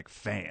football, but like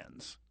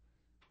fans.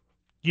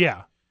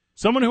 Yeah.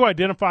 Someone who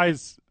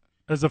identifies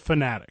as a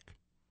fanatic.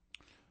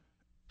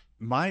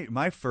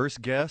 My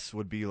first guess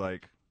would be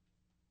like,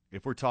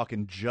 if we're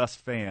talking just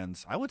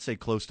fans, I would say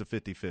close to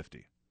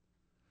 50-50.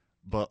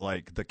 But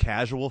like the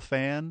casual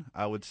fan,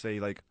 I would say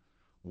like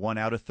 1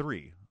 out of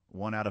 3,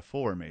 1 out of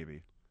 4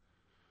 maybe.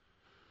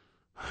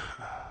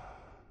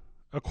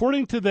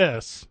 According to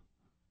this,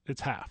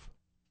 it's half.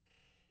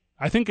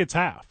 I think it's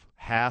half.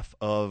 Half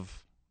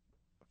of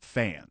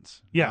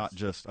fans. Yes. Not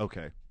just,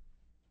 okay.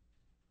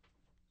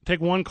 Take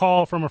one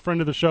call from a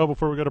friend of the show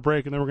before we go to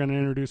break, and then we're going to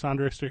introduce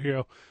Andres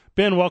Trujillo.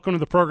 Ben, welcome to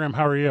the program.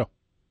 How are you?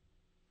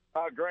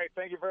 Great.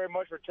 Thank you very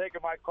much for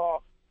taking my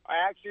call.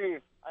 I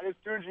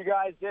just tuned you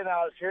guys in.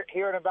 I was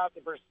hearing about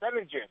the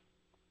percentages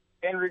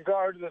in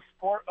regard to the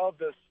sport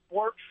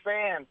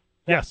fan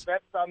that yes.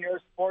 bets on their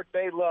sport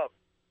they love.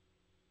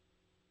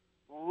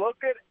 Do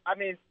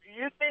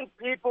you think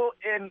people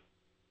in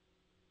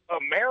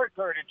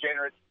America are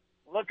degenerates?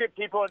 Look at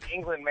people in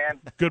England, man.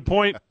 Good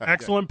point.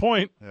 Excellent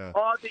point. Yeah.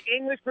 The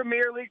English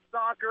Premier League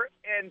soccer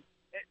and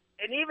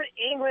even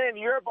England and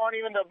Europe aren't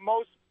even the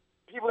most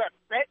people that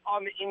bet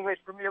on the English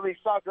Premier League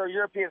soccer or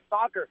European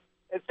soccer.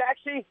 It's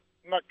actually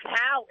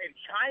Macau and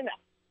China.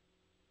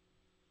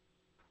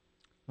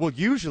 Well,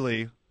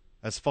 usually,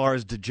 as far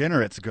as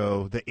degenerates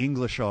go, the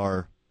English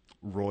are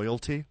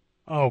royalty.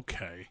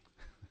 Okay.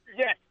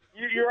 Yes,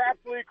 you're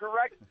absolutely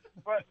correct.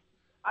 But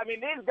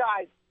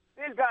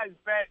these guys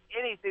bet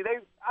anything.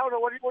 I don't know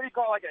what do you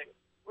call what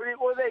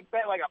do they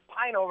bet, like a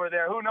pint over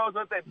there? Who knows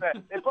what they bet?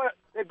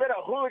 They bet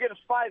a hooligan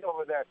fight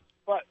over there.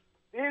 But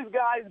these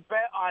guys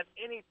bet on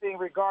anything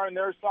regarding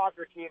their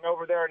soccer team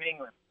over there in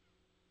England.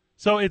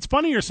 So it's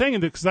funny you're saying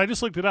this because I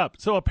just looked it up.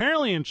 So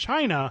apparently in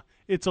China,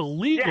 it's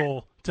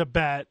illegal to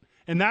bet,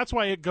 and that's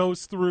why it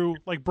goes through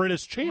like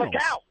British channels.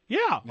 Macau.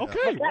 Yeah.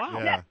 Okay. Macau.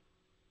 Wow. Yeah.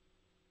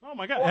 Oh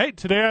my God. Well, hey,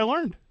 today I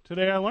learned.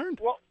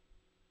 Well,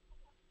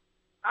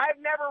 I've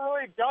never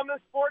really done the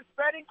sports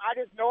betting. I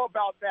just know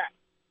about that.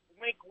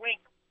 Wink,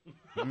 wink.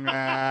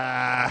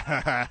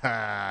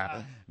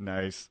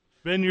 Nice.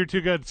 Ben, you're too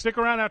good. Stick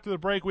around after the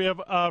break. We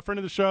have a friend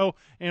of the show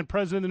and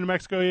president of the New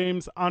Mexico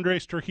Games,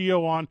 Andres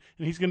Trujillo, on,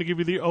 and he's going to give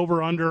you the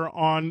over-under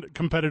on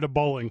competitive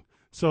bowling.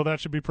 So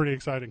that should be pretty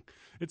exciting.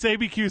 It's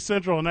ABQ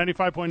Central,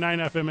 95.9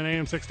 FM and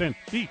AM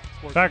 610.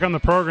 Back on the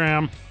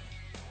program.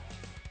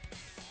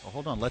 Oh,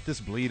 hold on. Let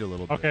this bleed a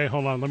little bit. Okay,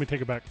 hold on. Let me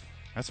take it back.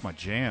 That's my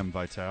jam,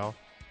 Vital.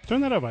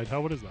 Turn that up,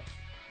 Vital. What is that?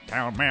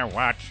 Tell me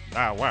what's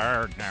the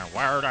word, now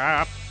word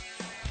up.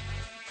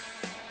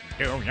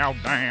 Do your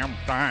damn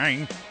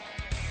thing.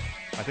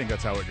 I think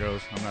that's how it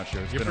goes. I'm not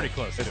sure. You're pretty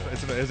close. Is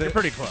it? You're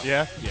pretty close.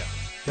 Yeah? Yeah.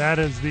 That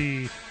is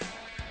the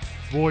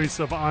voice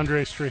of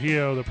Andres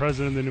Trujillo, the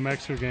president of the New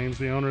Mexico Games,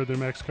 the owner of the New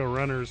Mexico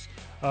Runners.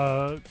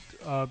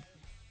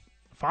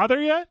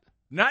 Father yet?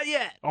 Not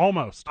yet.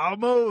 Almost.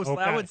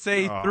 Okay. I would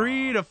say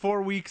 3 to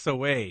 4 weeks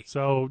away.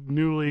 So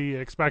newly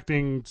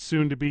expecting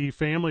soon-to-be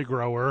family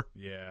grower.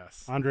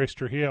 Yes. Andres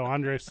Trujillo.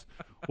 Andres,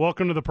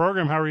 welcome to the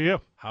program. How are you?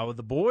 How are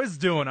the boys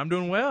doing? I'm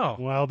doing well.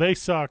 Well, they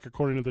suck,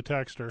 according to the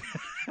texter.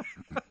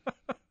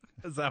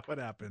 Is that what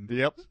happened?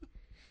 Yep.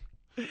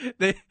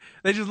 They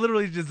just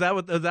literally is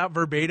that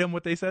verbatim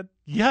what they said?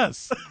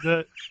 Yes.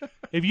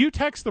 If you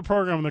text the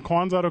program on the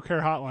Quan's Auto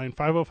Care hotline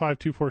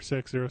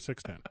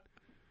 505-246-0610,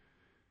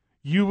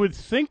 you would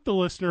think the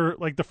listener,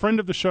 like the friend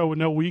of the show, would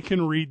know we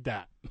can read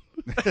that.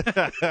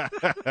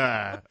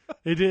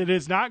 It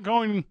is not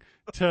going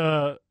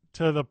to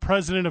the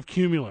president of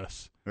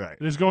Cumulus. Right.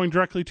 It is going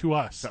directly to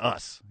us. To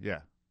us,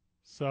 yeah.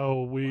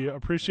 So we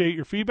appreciate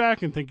your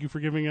feedback and thank you for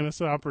giving us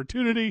an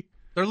opportunity.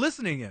 They're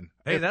listening in.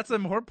 Hey, that's the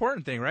more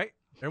important thing, right?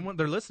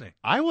 They're listening.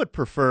 I would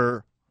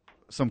prefer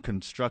some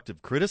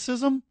constructive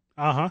criticism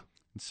Uh-huh.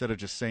 instead of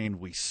just saying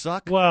we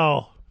suck.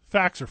 Well,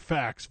 Facts are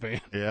facts,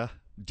 Van. Yeah,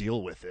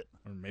 deal with it.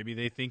 Or maybe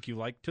they think you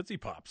like Tootsie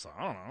Pops.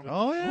 I don't know.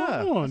 Oh,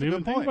 yeah. Oh, I That's a didn't even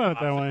good think point. about it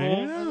that way.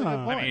 Popsicles.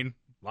 Yeah. I mean,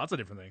 lots of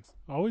different things.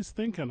 Always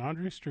thinking,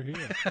 Andres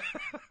Trujillo.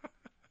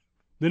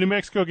 The New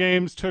Mexico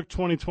Games took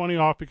 2020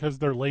 off because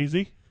they're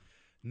lazy.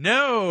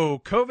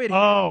 No, COVID.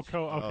 Oh,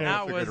 okay.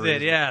 That was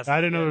it. Yes.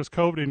 I didn't know there was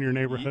COVID in your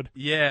neighborhood.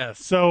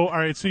 Yes. So, all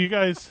right. So you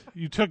guys,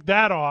 you took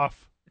that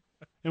off.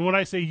 And when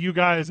I say you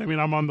guys, I mean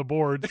I'm on the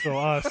board, so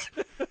us.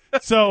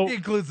 So He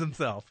includes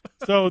himself.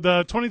 So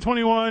the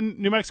 2021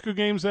 New Mexico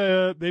Games,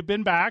 they've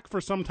been back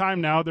for some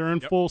time now. They're in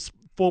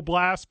full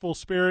blast, full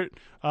spirit,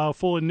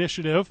 full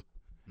initiative.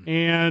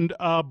 And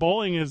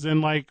bowling is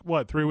in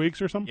 3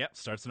 weeks or something? Yep,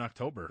 starts in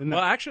October. Isn't Well,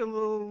 that- actually, a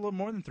little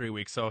more than 3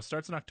 weeks. So it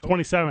starts in October.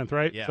 27th,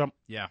 right? Yeah, So-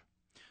 yeah.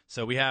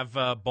 So we have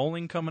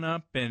bowling coming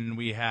up, and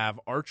we have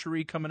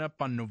archery coming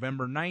up on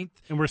November 9th.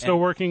 And we're still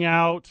working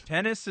out.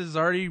 Tennis is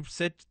already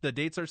set. The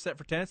dates are set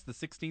for tennis, the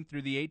 16th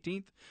through the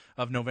 18th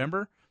of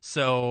November.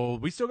 So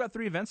we still got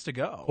 3 events to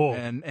go. Cool.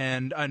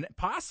 And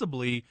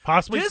possibly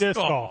disc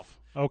golf.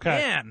 Okay.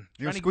 Man,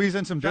 You gonna squeeze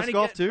in some disc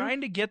golf, too?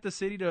 Trying to get the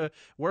city to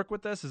work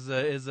with us is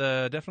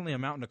definitely a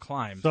mountain to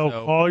climb. So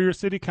call your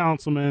city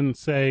councilman and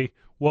say,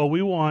 what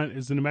we want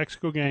is the New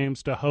Mexico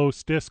Games to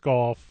host disc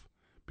golf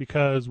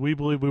because we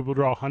believe we will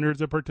draw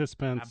hundreds of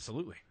participants.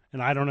 Absolutely.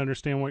 And I don't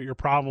understand what your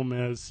problem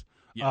is.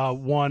 Yes.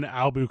 One,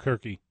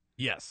 Albuquerque.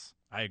 Yes,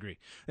 I agree.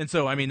 And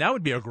so, I mean, that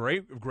would be a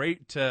great.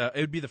 It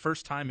would be the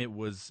first time it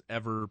was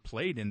ever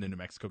played in the New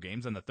Mexico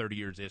Games in the 30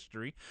 years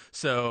history.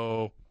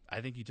 So I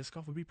think disc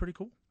golf would be pretty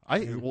cool.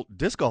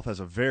 Disc golf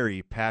has a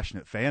very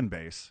passionate fan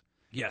base.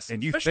 Yes,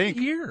 and you especially think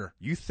here.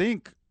 You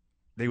think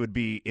they would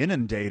be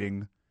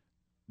inundating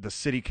the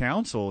city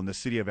council in the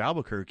city of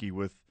Albuquerque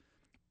with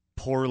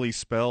poorly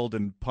spelled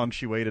and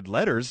punctuated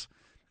letters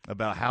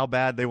about how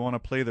bad they want to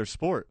play their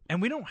sport. And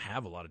we don't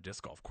have a lot of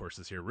disc golf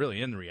courses here, really,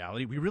 in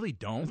reality. We really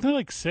don't. Isn't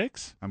there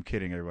 6? I'm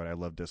kidding, everybody. I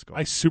love disc golf.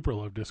 I super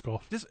love disc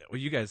golf.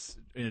 You guys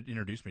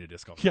introduced me to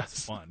disc golf. Yes. It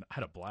was fun. I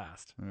had a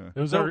blast. Yeah. It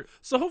was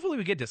so hopefully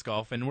we get disc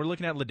golf, and we're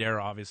looking at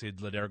Ladera. Obviously,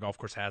 Ladera Golf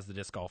Course has the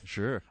disc golf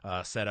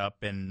set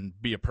up and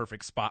be a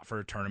perfect spot for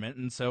a tournament.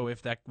 And so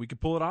if we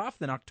could pull it off,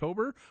 then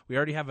October, we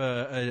already have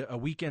a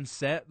weekend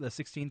set, the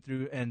 16th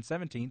through and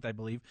 17th, I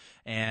believe.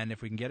 And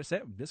if we can get a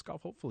set, disc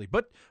golf, hopefully.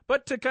 But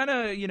to kind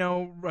of,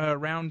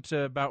 round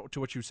to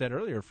what you said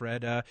earlier,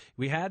 Fred,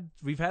 we've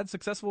had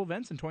successful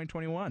events in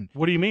 2021.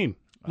 What do you mean?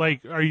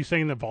 Are you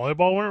saying that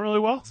volleyball went really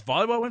well?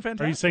 Volleyball went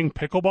fantastic. Are you saying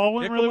pickleball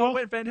went really well?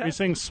 Went fantastic. Are you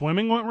saying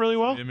swimming went really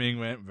well? Swimming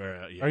went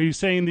very. Yeah. Are you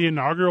saying the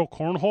inaugural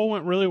cornhole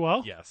went really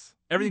well? Yes.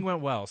 Everything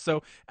went well.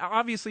 So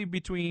obviously,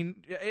 between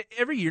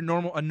every year,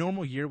 a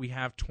normal year, we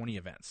have 20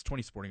 events,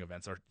 20 sporting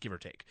events, or give or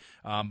take.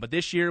 But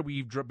this year,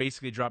 we've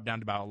basically dropped down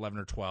to about 11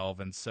 or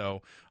 12. And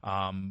so,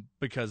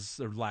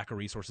 because of lack of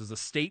resources, the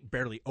state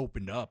barely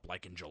opened up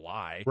in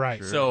July. Right.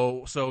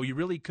 Sure. So you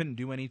really couldn't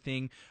do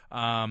anything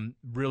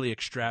really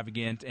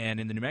extravagant.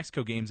 And in the New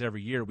Mexico Games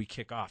every year, we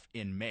kick off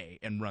in May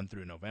and run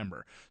through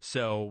November.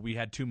 So we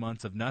had 2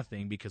 months of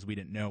nothing because we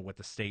didn't know what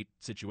the state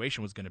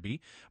situation was going to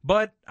be.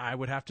 But I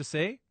would have to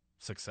say,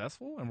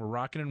 successful, and we're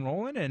rocking and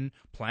rolling and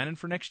planning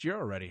for next year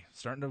already,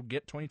 starting to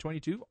get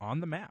 2022 on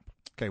the map.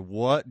 Okay,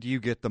 what do you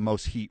get the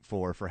most heat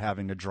for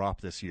having to drop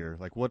this year?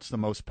 What's the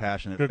most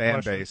passionate Good fan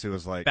question. base? It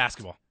was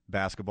basketball.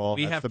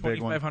 We that's have the big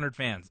one. 2,500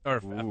 fans,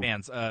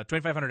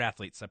 2,500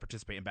 athletes that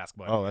participate in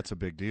basketball. Oh, that's a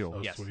big deal.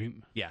 So yes.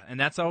 sweet. Yeah, and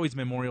that's always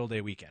Memorial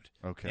Day weekend.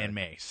 Okay. In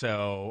May.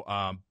 So,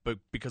 but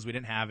because we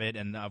didn't have it,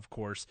 and of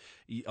course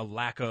a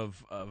lack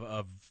of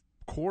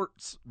court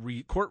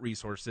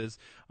resources,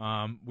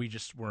 we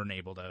just weren't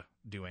able to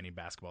do any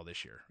basketball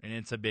this year, and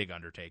it's a big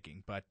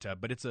undertaking. But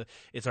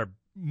it's our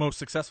most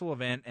successful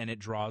event, and it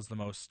draws the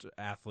most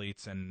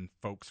athletes and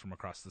folks from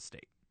across the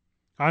state.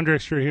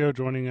 Andres Trujillo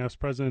joining us,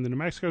 president of the New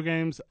Mexico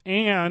Games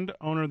and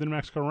owner of the New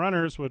Mexico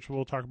Runners, which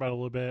we'll talk about a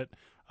little bit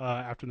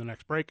after the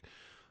next break.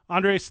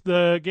 Andres,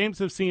 the games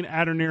have seen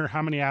at or near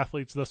how many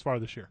athletes thus far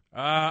this year?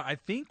 I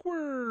think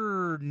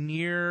we're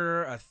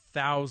near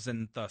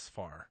 1,000 thus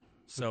far.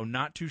 So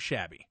not too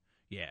shabby.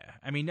 Yeah.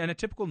 I mean, in a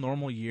typical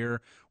normal year,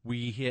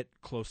 we hit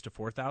close to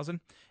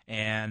 4,000,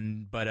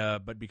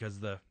 but because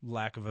of the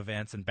lack of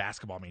events in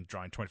basketball,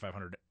 drawing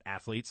 2,500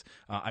 athletes,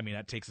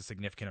 that takes a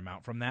significant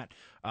amount from that.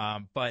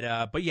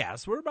 But yeah,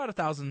 so we're about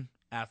 1,000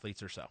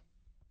 athletes or so.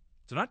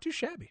 So not too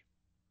shabby.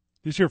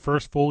 This is your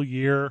first full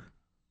year.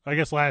 I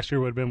guess last year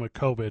would have been with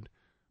COVID,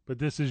 but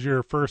this is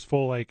your first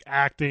full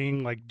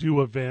acting,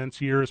 do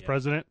events year as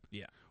president.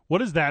 Yeah. What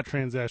has that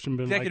transition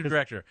been Executive like?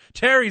 director.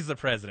 Terry's the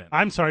president.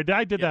 I'm sorry.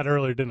 I did that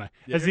earlier, didn't I?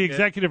 Yeah, as the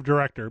executive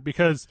director,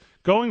 because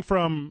going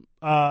from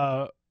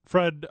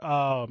Fred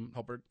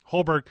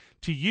Holberg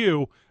to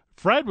you,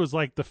 Fred was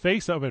the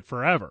face of it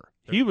forever.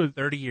 He was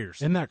 30 years.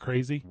 Isn't that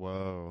crazy?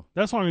 Whoa.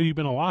 That's longer than you've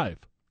been alive.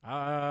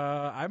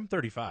 I'm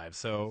 35,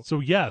 so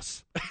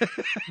yes.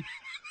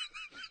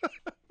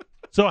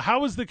 So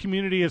how is the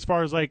community as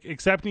far as like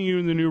accepting you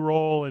in the new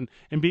role and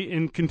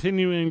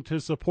continuing to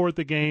support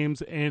the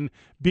games and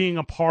being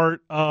a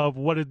part of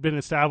what has been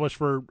established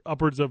for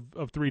upwards of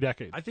 3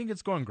 decades? I think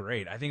it's going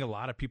great. I think a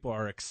lot of people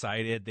are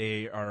excited.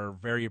 They are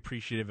very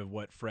appreciative of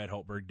what Fred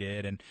Hultberg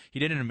did, and he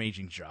did an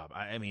amazing job.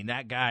 I mean,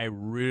 that guy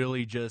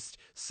really just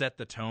set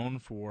the tone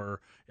for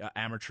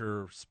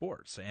amateur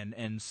sports,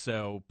 and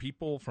so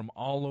people from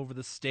all over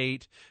the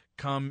state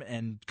come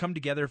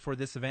together for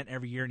this event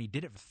every year, and he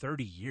did it for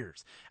 30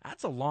 years.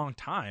 That's a long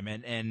time,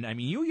 and I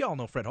mean, you all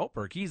know Fred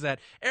Hultberg. He's at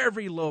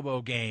every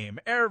Lobo game,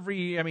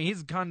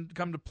 he's come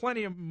to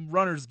plenty of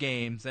runners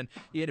games, and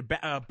he had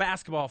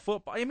basketball,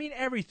 football, I mean,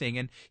 everything,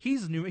 and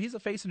he's a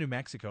face of New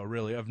Mexico,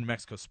 really, of New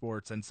Mexico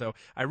sports, and so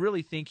I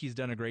really think he's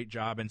done a great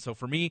job, and so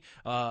for me,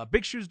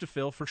 big shoes to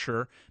fill for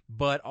sure,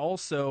 but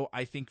also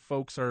I think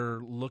folks are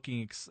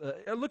looking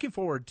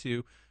forward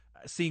to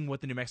seeing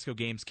what the New Mexico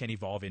games can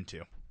evolve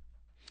into.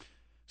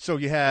 So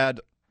you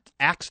had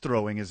axe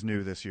throwing is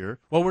new this year.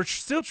 Well, we're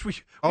still trying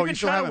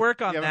to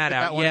work on that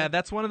out. Yeah,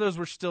 that's one of those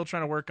we're still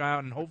trying to work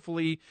out, and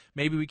hopefully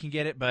maybe we can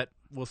get it, but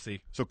we'll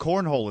see. So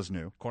cornhole is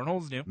new.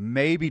 Cornhole is new.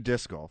 Maybe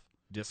disc golf.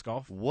 Disc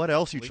golf. What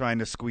else are you trying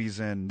to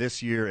squeeze in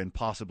this year and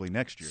possibly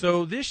next year?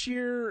 So this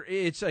year,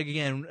 it's,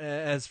 again,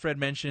 as Fred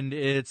mentioned,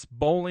 it's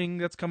bowling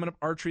that's coming up,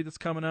 archery that's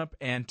coming up,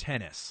 and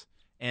tennis.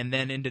 And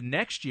then into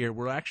next year,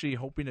 we're actually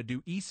hoping to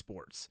do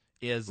esports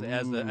as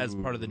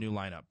part of the new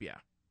lineup. Yeah.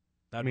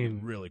 That'd be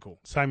really cool.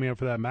 Sign me up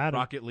for that Madden.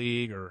 Rocket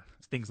League or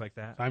things like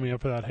that. Sign me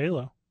up for that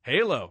Halo.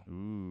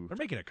 Ooh. They're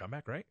making a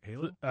comeback, right?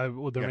 Halo?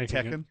 They're making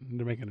Tekken?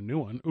 They're making a new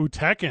one. Ooh,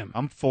 Tekken.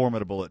 I'm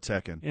formidable at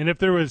Tekken. And if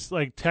there was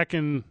like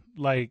Tekken,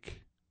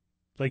 like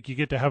you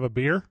get to have a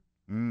beer,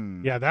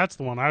 yeah, that's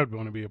the one I would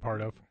want to be a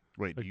part of.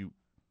 Wait,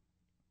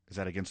 is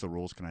that against the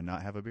rules? Can I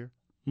not have a beer?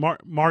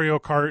 Mario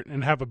Kart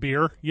and have a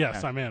beer?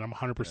 Yes, I'm in. I'm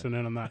 100%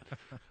 in on that.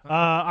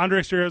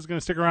 Andres Stereo is going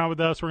to stick around with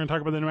us. We're going to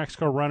talk about the New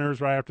Mexico Runners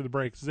right after the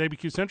break. This is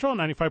ABQ Central,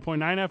 95.9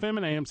 FM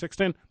and AM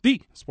 610,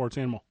 the Sports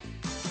Animal.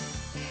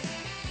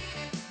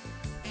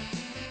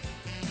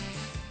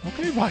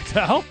 Okay,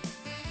 Vital.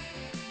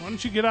 Why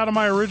don't you get out of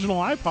my original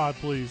iPod,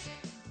 please?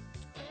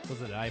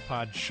 Was it an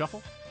iPod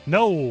Shuffle?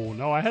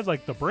 No, I had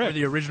like the brick. Or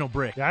the original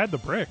brick? Yeah, I had the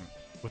brick.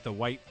 With the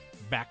white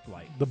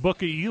backlight. The Book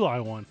of Eli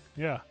one.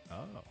 Yeah.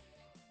 Oh.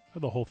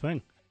 The whole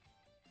thing.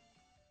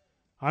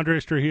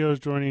 Andres Trujillo is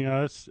joining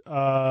us.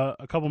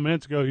 A couple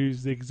minutes ago,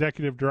 he's the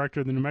executive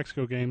director of the New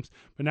Mexico Games,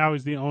 but now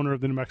he's the owner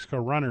of the New Mexico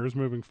Runners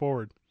moving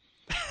forward.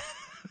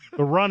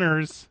 The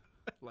Runners.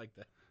 I like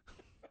that.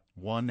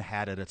 One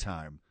hat at a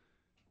time.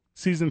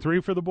 Season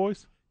 3 for the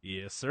boys?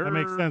 Yes, sir. That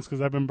makes sense because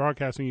I've been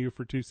broadcasting you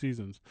for 2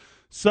 seasons.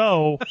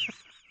 So...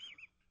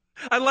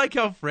 I like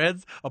how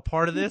Fred's a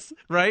part of this,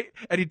 right?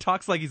 And he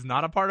talks like he's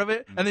not a part of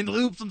it, and then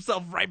loops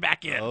himself right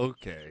back in.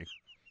 Okay.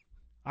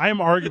 I am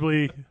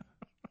arguably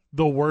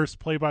the worst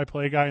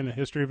play-by-play guy in the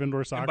history of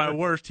indoor soccer. And by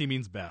worst, he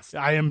means best.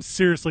 I am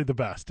seriously the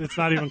best. It's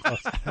not even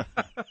close.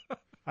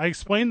 I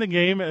explain the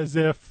game as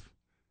if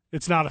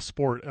it's not a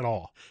sport at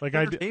all. Like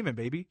entertainment,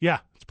 baby. Yeah,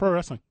 it's pro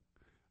wrestling.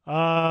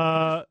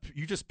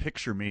 You just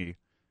picture me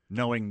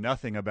knowing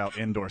nothing about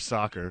indoor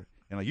soccer,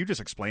 and you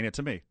just explain it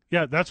to me.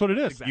 Yeah, that's what it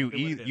is.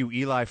 Exactly you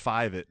Eli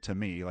 5 it to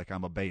me like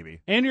I'm a baby.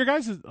 And your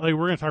guys, we're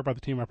going to talk about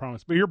the team, I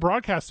promise. But your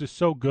broadcast is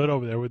so good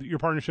over there with your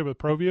partnership with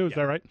ProView. Is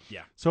that right?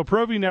 Yeah. So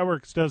ProView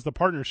Networks does the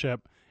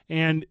partnership,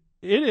 and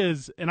it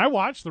is. And I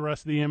watch the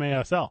rest of the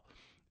MASL.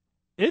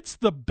 It's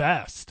the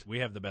best. We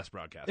have the best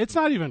broadcast. It's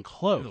not even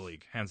close. In the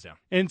league, hands down.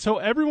 And so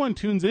everyone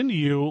tunes into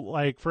you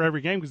like for every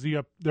game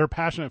because they're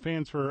passionate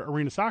fans for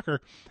arena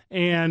soccer,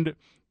 and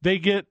they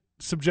get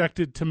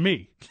subjected to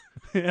me,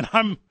 and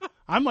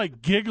I'm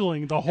like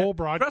giggling the whole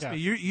broadcast. Trust me,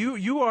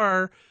 you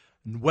are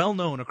well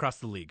known across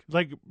the league.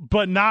 Like,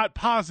 but not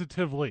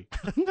positively.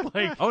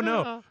 Like, oh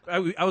no,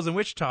 I was in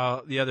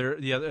Wichita the other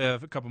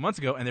a couple months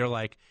ago, and they're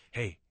like,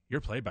 "Hey,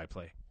 you're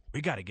play-by-play.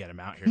 We got to get him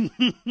out here."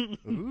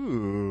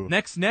 Ooh.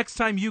 Next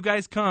time you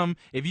guys come,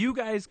 when you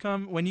guys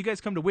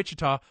come to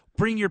Wichita,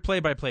 bring your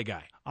play-by-play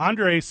guy.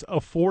 Andres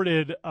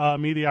afforded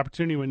me the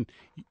opportunity when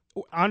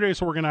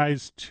Andres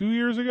organized 3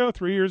 years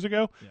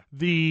ago,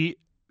 the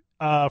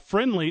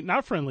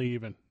not friendly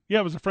even. Yeah,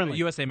 it was a friendly.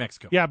 USA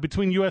Mexico. Yeah,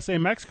 between USA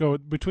and Mexico,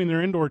 between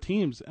their indoor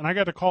teams, and I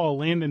got to call a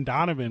Landon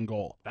Donovan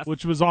goal,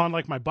 which was on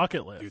like my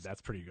bucket list. Dude,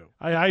 that's pretty good.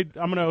 I'm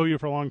gonna owe you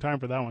for a long time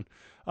for that one.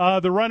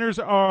 The Runners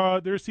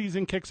their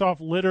season kicks off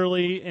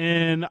literally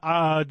in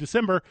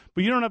December,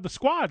 but you don't have the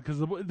squad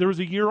because there was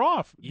a year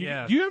off.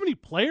 Yeah. Do you have any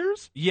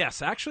players?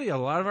 Yes, actually, a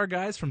lot of our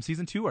guys from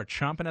season 2 are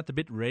chomping at the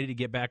bit, ready to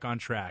get back on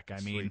track.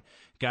 I mean,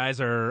 guys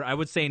are. I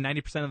would say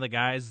 90% of the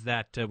guys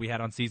that we had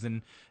on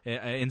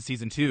in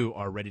season 2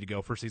 are ready to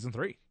go for season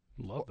 3.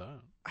 Love that.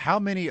 how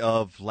many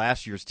of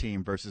last year's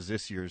team versus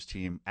this year's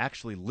team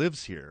actually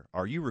lives here?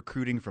 Are you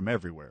recruiting from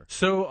everywhere?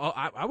 So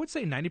I would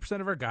say 90%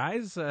 of our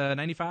guys,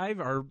 95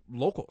 are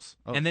locals.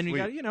 Oh, and then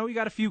sweet. you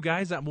got a few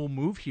guys that will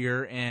move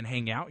here and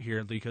hang out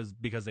here because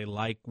they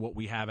like what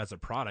we have as a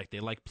product. They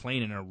like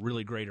playing in a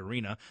really great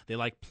arena. They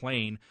like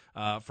playing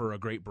for a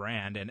great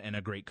brand and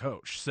a great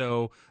coach.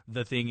 So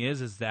the thing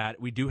is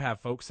that we do have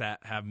folks that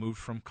have moved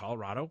from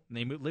Colorado and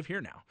they live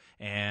here now.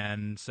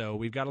 And so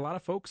we've got a lot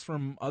of folks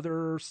from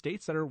other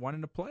states that are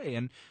wanting to play.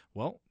 And,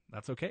 well,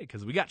 that's okay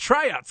because we got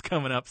tryouts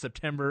coming up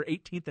September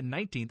 18th and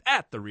 19th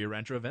at the Rio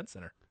Rancho Event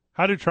Center.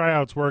 How do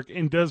tryouts work?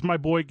 And does my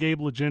boy Gabe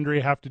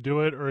Legendry have to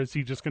do it, or is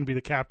he just going to be the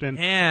captain?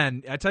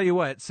 And I tell you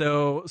what,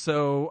 so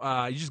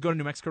you just go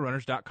to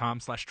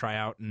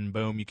NewMexicoRunners.com/tryout, and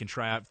boom, you can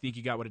try out. If you think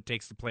you got what it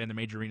takes to play in the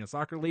Major Arena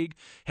Soccer League,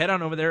 head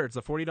on over there. It's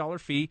a $40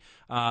 fee,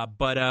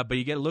 but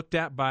you get looked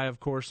at by, of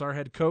course, our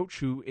head coach,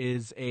 who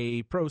is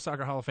a Pro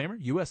Soccer Hall of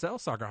Famer, USL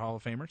Soccer Hall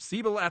of Famer,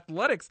 Siebel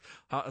Athletics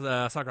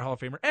Soccer Hall of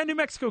Famer, and New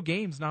Mexico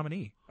Games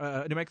nominee.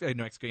 New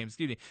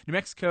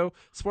Mexico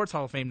Sports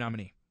Hall of Fame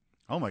nominee.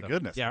 Oh, my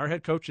goodness. Yeah, our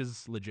head coach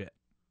is legit.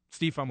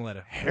 Steve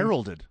Famoletta.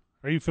 Heralded.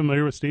 Are you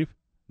familiar with Steve?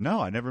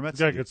 No, I never met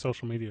He's got Steve. good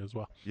social media as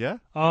well. Yeah?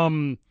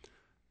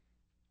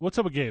 What's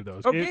up with Gabe, though?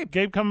 Is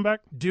Gabe coming back?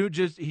 Dude,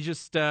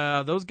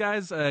 those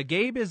guys,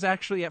 Gabe is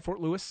actually at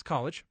Fort Lewis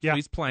College. So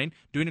he's playing,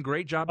 doing a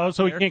great job. Oh,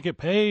 so he can't get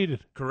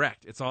paid.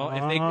 Correct. It's all,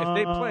 if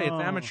they play, it's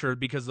amateur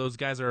because those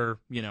guys are,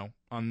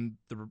 on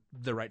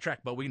the right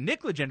track. But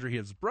Nick Legendry,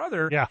 his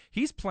brother,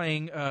 he's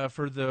playing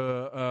for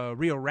the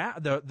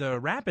the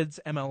Rapids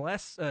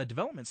MLS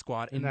development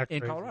squad in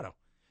Colorado.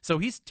 So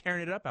he's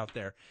tearing it up out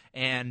there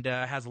and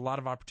has a lot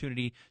of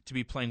opportunity to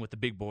be playing with the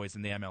big boys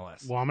in the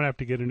MLS. Well, I'm going to have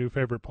to get a new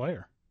favorite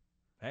player.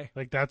 Hey.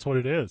 Like, that's what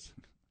it is.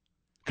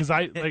 Because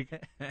I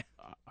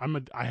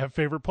have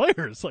favorite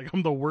players. Like,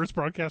 I'm the worst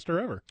broadcaster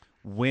ever.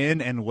 When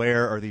and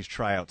where are these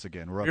tryouts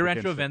again? Rio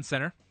Rancho Event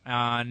Center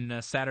on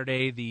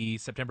Saturday, the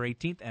September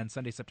 18th, and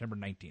Sunday, September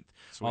 19th.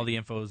 Sweet. All the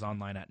info is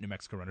online at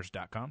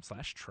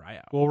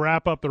NewMexicoRunners.com/tryout. We'll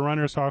wrap up the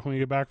Runners talk when we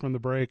get back from the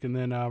break, and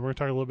then we're going to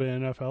talk a little bit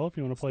of NFL if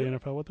you want to play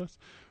NFL with us.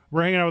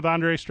 We're hanging out with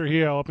Andres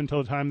Trujillo up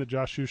until the time that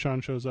Josh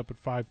Shushan shows up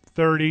at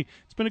 5:30.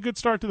 It's been a good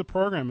start to the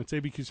program. It's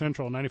ABQ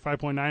Central,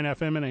 95.9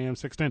 FM and AM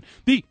 610,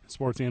 the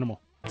Sports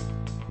Animal.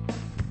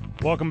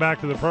 Welcome back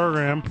to the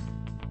program.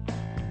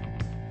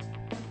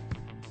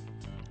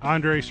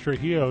 Andres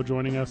Trujillo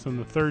joining us in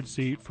the third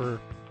seat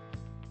for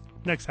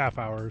next half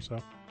hour or so.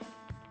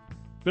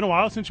 Been a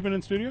while since you've been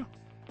in studio?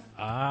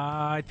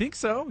 I think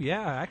so,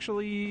 yeah.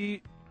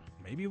 Actually,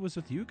 maybe it was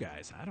with you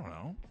guys. I don't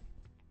know.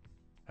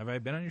 Have I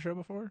been on your show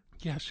before?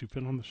 Yes, you've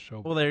been on the show.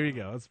 Well, there you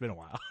go. It's been a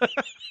while.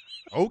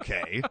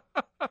 Okay.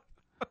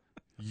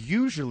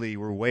 Usually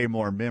we're way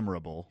more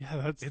memorable.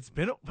 Yeah, it's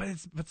been, but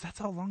that's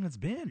how long it's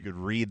been. You could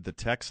read the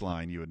text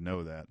line, you would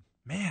know that.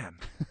 Man.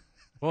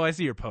 Well, I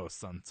see your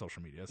posts on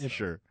social media. So.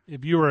 Sure.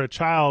 If you were a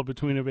child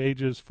between of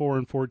ages 4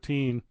 and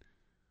 14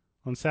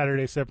 on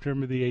Saturday,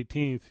 September the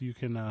 18th, you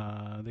can.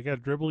 They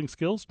got dribbling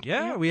skills.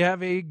 Yeah, we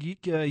have a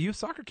youth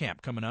soccer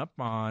camp coming up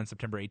on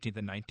September 18th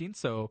and 19th.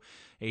 So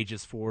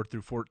ages 4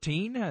 through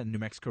 14, New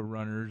Mexico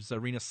Runners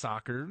Arena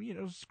Soccer,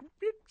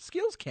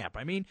 skills camp.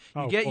 I mean,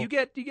 you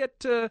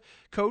get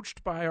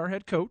coached by our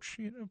head coach.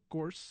 Of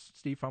course,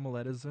 Steve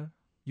Famoletta is a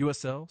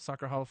USL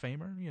Soccer Hall of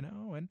Famer.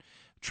 And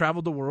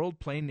traveled the world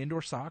playing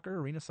indoor soccer,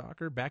 arena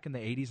soccer back in the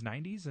 80s,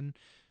 90s, and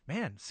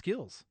man,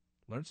 skills.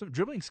 Learn some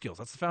dribbling skills.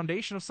 That's the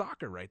foundation of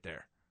soccer right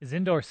there. Is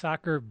indoor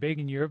soccer big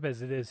in Europe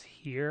as it is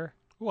here?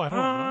 Oh, I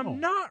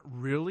don't know. Not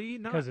really.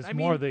 Because it's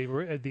more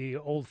the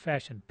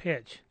old-fashioned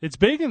pitch. It's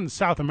big in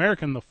South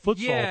America in the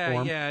futsal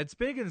form. Yeah, it's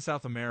big in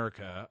South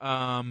America.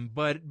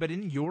 But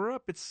in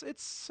Europe, it's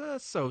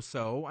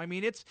so-so. I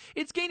mean, it's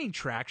gaining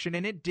traction,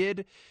 and it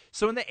did.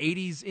 So in the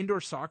 80s,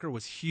 indoor soccer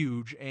was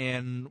huge,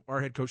 and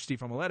our head coach, Steve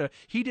Famoletta,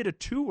 he did a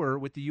tour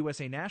with the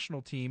USA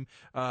national team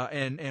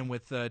and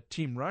with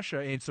Team Russia,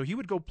 and so he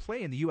would go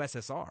play in the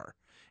USSR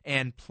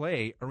and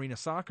play arena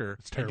soccer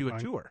and do a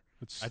tour.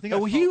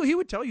 He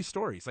would tell you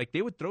stories. Like,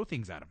 they would throw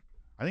things at him.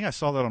 I think I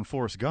saw that on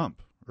Forrest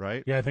Gump,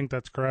 right? Yeah, I think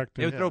that's correct.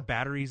 They would throw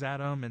batteries at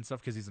him and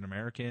stuff because he's an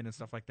American and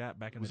stuff like that.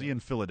 Back in Was he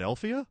in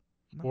Philadelphia?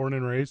 No. Born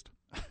and raised?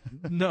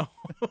 No.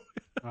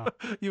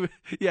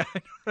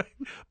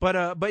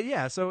 But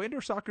yeah, so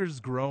indoor soccer is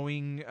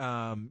growing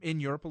in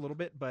Europe a little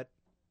bit, but,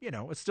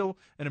 it's still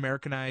an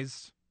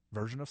Americanized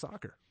version of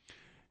soccer.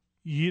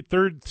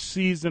 Third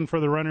season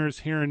for the Runners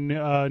here in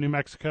New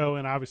Mexico,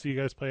 and obviously you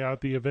guys play out at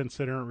the Event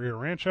Center at Rio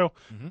Rancho.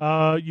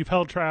 Mm-hmm. You've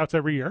held tryouts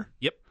every year.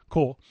 Yep.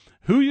 Cool.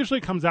 Who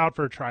usually comes out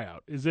for a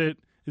tryout? Is it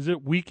Is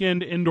it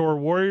weekend indoor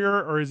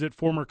warrior, or is it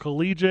former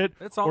collegiate?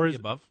 It's all the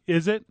above.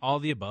 Is it? All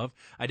the above.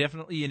 I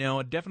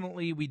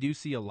definitely we do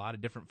see a lot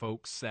of different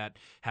folks that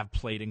have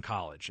played in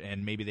college,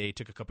 and maybe they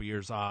took a couple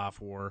years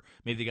off, or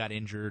maybe they got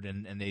injured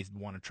and they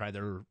want to try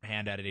their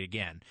hand at it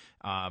again.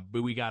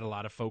 But we got a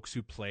lot of folks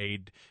who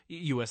played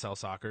USL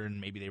soccer, and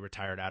maybe they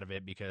retired out of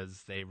it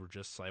because they were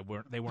just like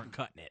they weren't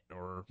cutting it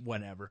or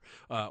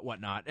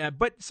whatnot.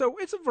 But so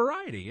it's a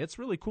variety. It's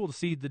really cool to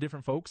see the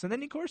different folks, and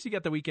then of course you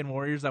got the weekend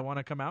warriors that want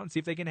to come out and see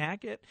if they can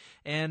hack it,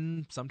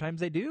 and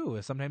sometimes they do.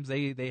 Sometimes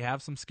they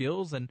have some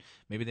skills, and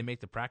maybe they make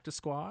the practice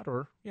squad,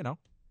 or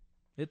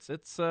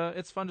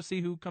it's fun to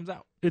see who comes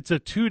out. It's a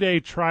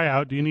 2-day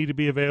tryout. Do you need to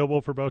be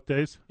available for both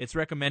days? It's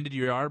recommended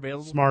you are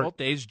available Smart. for both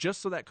days,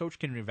 just so that coach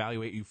can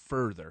evaluate you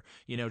further.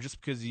 Just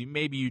because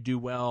maybe you do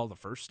well the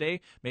first day,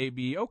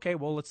 maybe, okay,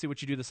 well, let's see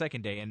what you do the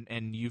second day,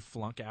 and you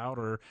flunk out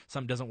or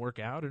something doesn't work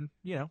out, and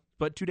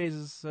but 2 days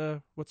is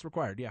what's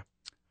required. Yeah.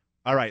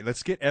 All right,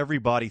 let's get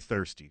everybody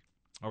thirsty.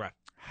 All right.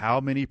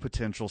 How many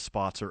potential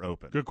spots are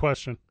open? Good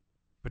question.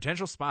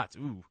 Potential spots.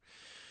 Ooh.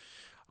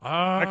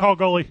 I call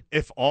goalie.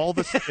 If all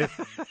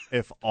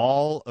if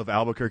all of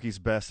Albuquerque's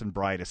best and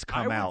brightest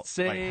come out,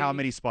 say, how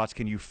many spots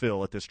can you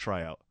fill at this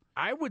tryout?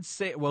 I would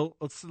say, well,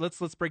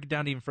 let's break it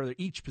down even further.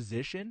 Each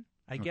position,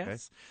 I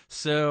guess.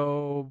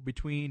 So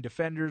between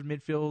defenders,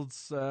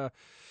 midfields,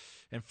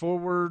 and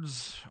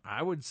forwards,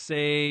 I would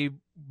say,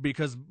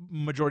 because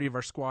majority of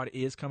our squad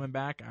is coming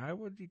back, I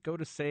would go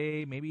to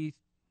say maybe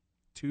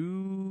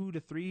 2 to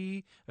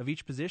 3 of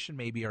each position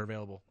maybe are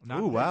available.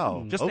 Ooh,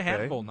 wow. Just a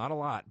handful, not a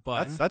lot.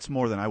 But that's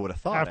more than I would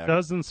have thought. Half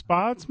dozen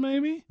spots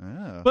maybe?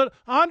 Yeah. But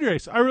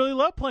Andres, I really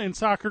loved playing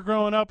soccer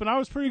growing up, and I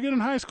was pretty good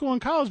in high school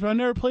and college, but I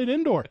never played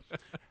indoor.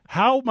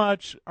 How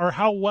much or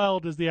how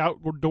well does the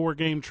outdoor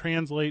game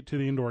translate to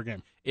the indoor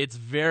game? It's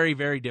very,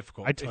 very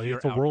difficult. I tell you,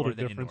 it's a world of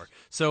difference. Indoor.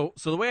 So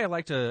the way I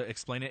like to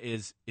explain it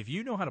is, if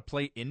you know how to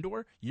play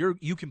indoor,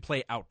 you can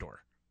play outdoor,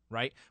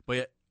 right?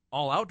 But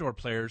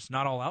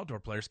not all outdoor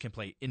players can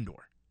play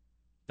indoor.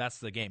 That's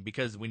the game,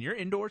 because when you're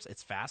indoors,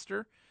 it's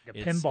faster. A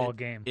pinball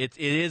game. It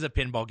is a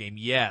pinball game.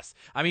 Yes,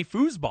 I mean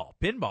foosball,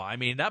 pinball. I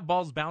mean that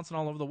ball's bouncing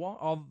all over the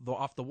wall,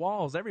 off the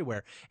walls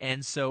everywhere,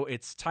 and so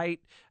it's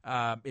tight.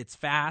 It's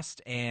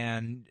fast,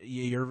 and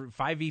you're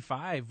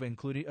 5v5,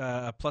 including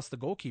plus the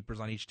goalkeepers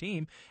on each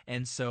team,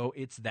 and so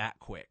it's that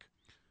quick.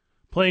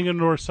 Playing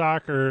indoor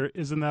soccer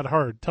isn't that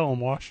hard. Tell them,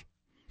 Wash.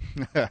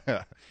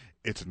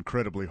 It's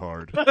incredibly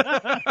hard.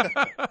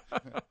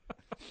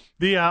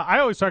 I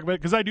always talk about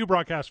it because I do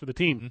broadcast for the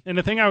team, and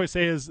the thing I always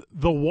say is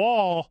the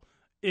wall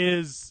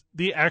is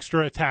the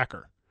extra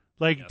attacker.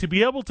 To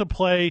be able to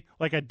play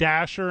like a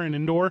dasher in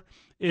indoor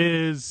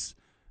is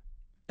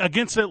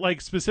against it,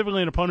 like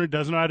specifically an opponent who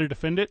doesn't know how to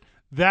defend it.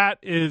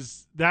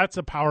 That's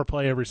a power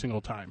play every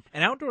single time.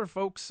 And outdoor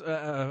folks,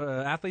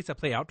 athletes that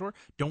play outdoor,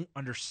 don't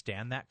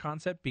understand that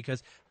concept,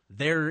 because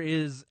there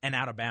is an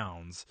out of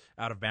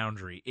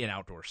boundary in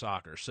outdoor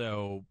soccer.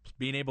 So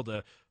being able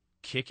to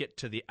kick it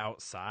to the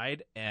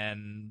outside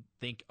and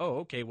think, oh,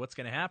 okay, what's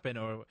going to happen?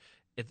 Or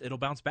it'll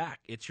bounce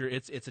back. It's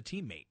a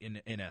teammate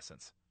in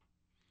essence.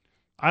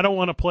 I don't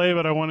want to play,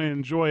 but I want to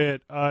enjoy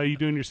it. You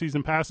doing your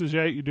season passes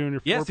yet? You doing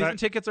your 4-pack? Yeah, season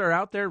tickets are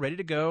out there, ready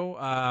to go.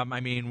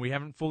 I mean, we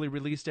haven't fully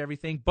released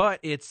everything,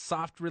 but it's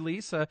soft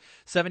release.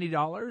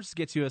 $70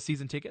 gets you a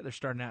season ticket. They're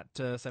starting at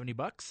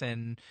 $70,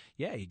 and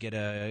yeah, you get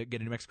a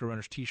New Mexico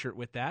Runners T-shirt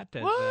with that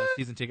as a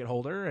season ticket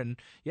holder. And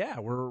yeah,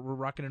 we're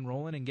rocking and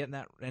rolling and getting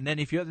that. And then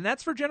and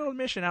that's for general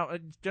admission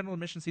general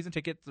admission season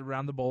tickets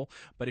around the bowl.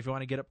 But if you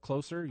want to get up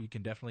closer, you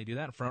can definitely do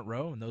that in front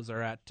row, and those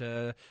are at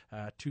 $200,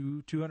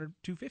 $250,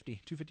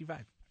 $255.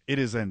 It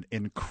is an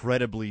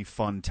incredibly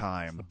fun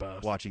time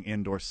watching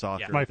indoor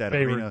soccer at that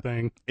arena. My favorite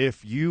thing.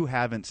 If you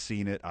haven't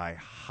seen it, I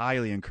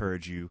highly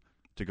encourage you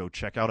to go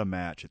check out a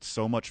match. It's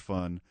so much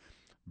fun.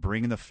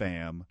 Bring the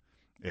fam.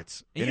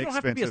 It's and you don't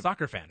have to be a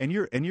soccer fan. And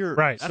you're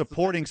right.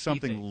 supporting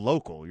something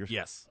local. You're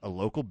yes. a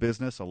local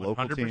business, a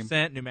local team.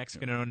 100% New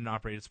Mexican-owned and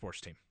operated sports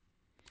team.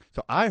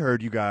 So I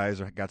heard you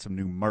guys got some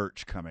new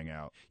merch coming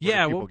out.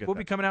 Yeah, we'll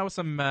be coming out with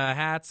some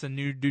hats and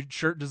new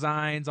shirt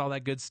designs, all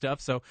that good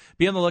stuff. So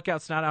be on the lookout.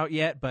 It's not out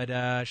yet,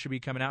 but should be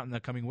coming out in the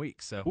coming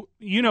weeks. So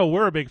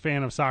we're a big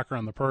fan of soccer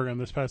on the program.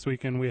 This past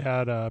weekend we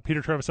had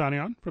Peter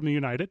Trevisani on from the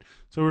United.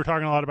 So we were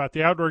talking a lot about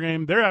the outdoor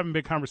game. They're having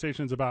big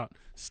conversations about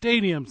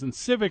stadiums and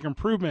civic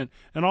improvement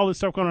and all this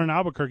stuff going on in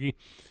Albuquerque.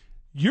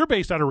 You're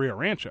based out of Rio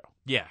Rancho.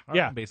 Yeah,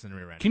 I'm based in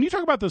Rio Rancho. Can you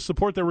talk about the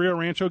support that Rio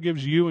Rancho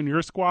gives you and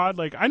your squad?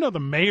 Like, I know the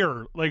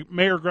mayor,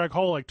 Mayor Greg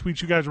Hull,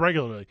 tweets you guys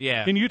regularly.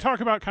 Yeah. Can you talk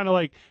about kind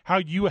of how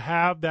you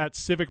have that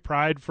civic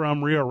pride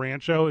from Rio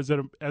Rancho as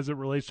it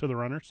relates to the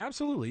runners?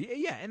 Absolutely,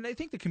 yeah. And I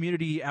think the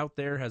community out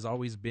there has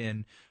always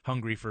been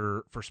hungry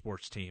for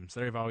sports teams.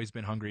 They've always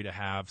been hungry to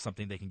have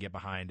something they can get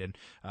behind. And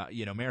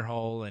Mayor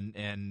Hull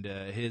and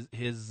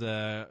his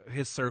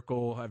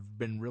circle have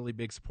been really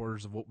big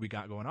supporters of what we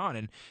got going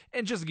on.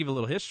 And just to give a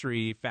little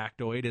history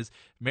factoid is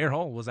Mayor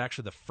Hull was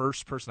actually the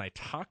first person I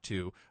talked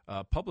to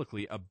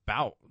publicly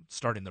about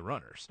starting the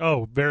runners.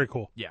 Oh, very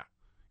cool. Yeah.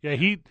 Yeah,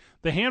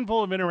 the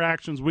handful of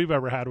interactions we've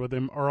ever had with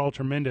him are all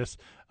tremendous.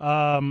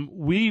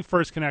 We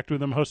first connected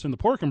with him hosting the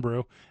Pork and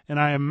Brew, and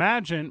I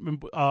imagine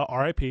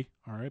R.I.P.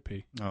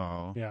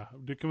 Oh, yeah.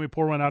 Can we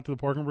pour one out to the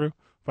Pork and Brew,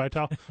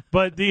 Vital?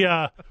 But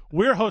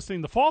we're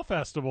hosting the Fall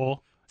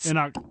Festival in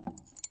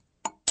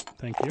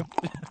Thank you.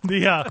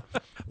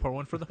 Pour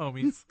one for the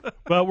homies.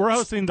 But we're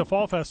hosting the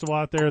Fall Festival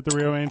out there at the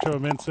Rio Ancho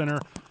Event Center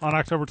on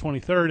October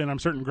 23rd, and I'm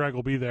certain Greg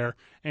will be there.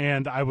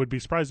 And I would be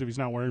surprised if he's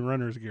not wearing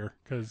runners gear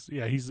because,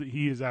 yeah,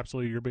 he is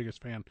absolutely your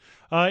biggest fan.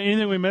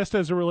 Anything we missed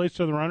as it relates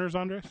to the runners,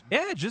 Andres?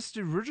 Yeah,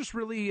 we're just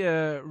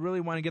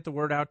really want to get the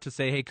word out to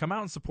say, hey, come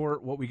out and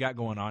support what we got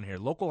going on here.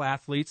 Local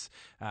athletes,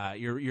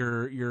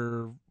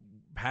 you're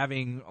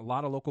having a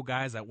lot of local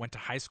guys that went to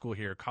high school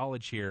here,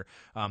 college here,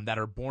 that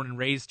are born and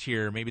raised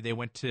here. Maybe they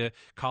went to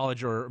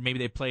college, or maybe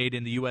they played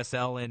in the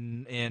USL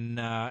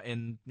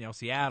in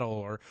Seattle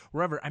or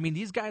wherever. I mean,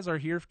 these guys are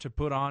here to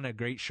put on a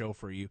great show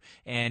for you,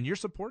 and you're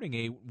supporting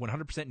a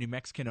 100% New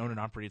Mexican owned and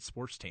operated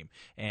sports team.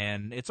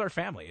 And it's our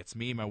family. It's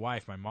me, my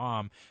wife, my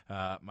mom,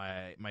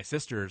 my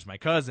sisters, my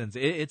cousins.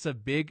 It's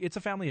a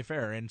family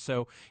affair, and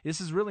so this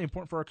is really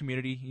important for our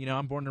community. You know,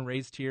 I'm born and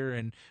raised here,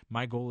 and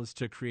my goal is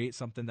to create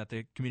something that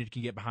the community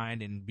can get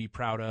behind and be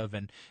proud of,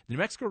 and the New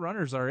Mexico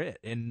Runners are it,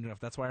 and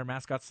that's why our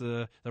mascot's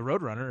the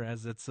Roadrunner,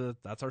 as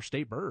that's our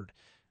state bird.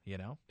 You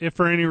know, if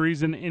for any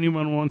reason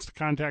anyone wants to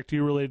contact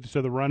you related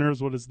to the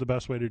runners, what is the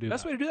best way to do that?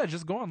 Best way to do that,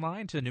 just go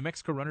online to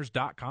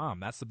NewMexicoRunners.com.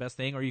 That's the best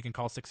thing, or you can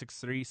call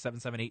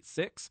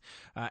 663-7786,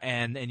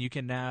 and you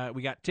can.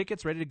 We got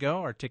tickets ready to go.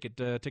 Our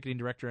ticketing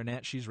director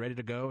Annette, she's ready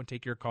to go and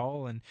take your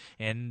call and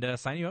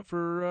sign you up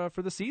for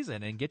the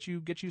season and get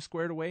you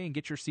squared away and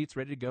get your seats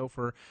ready to go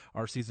for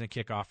our season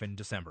kickoff in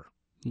December.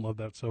 Love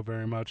that so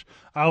very much.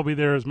 I'll be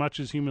there as much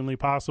as humanly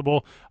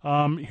possible.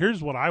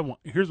 Here's what I want.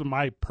 Here's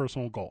my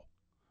personal goal.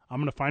 I'm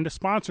going to find a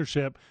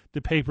sponsorship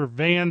to pay for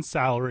Van's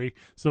salary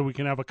so we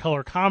can have a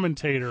color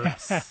commentator.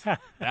 Yes,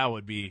 that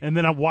would be. And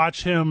then I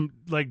watch him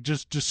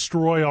just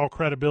destroy all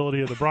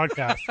credibility of the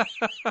broadcast.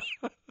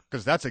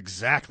 Because that's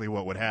exactly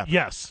what would happen.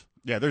 Yes.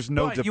 Yeah, there's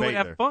no debate there. You would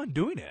have fun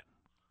doing it.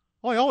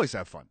 Well, I always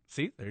have fun.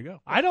 See, there you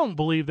go. I don't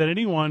believe that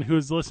anyone who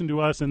has listened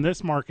to us in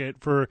this market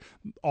for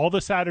all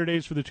the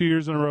Saturdays for the 2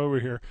 years in a row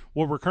over here,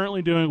 what we're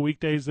currently doing,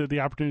 weekdays,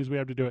 the opportunities we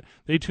have to do it,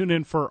 they tune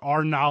in for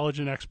our knowledge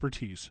and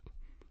expertise.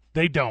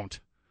 They don't.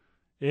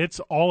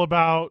 It's all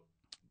about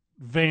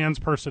Van's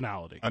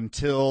personality.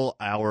 Until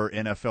our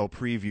NFL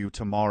preview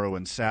tomorrow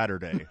and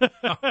Saturday.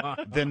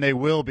 Then they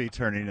will be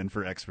turning in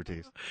for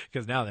expertise.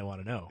 Because now they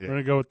want to know. We're going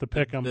to go with the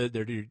pick 'em. The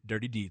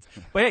dirty deeds.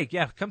 But hey,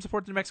 yeah, come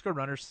support the New Mexico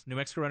Runners,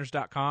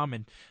 NewMexicoRunners.com,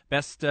 and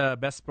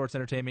best sports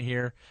entertainment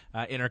here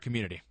in our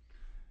community.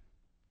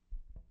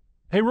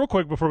 Hey, real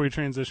quick before we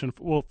transition,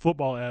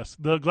 football-esque.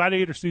 The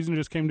Gladiator season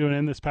just came to an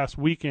end this past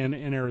weekend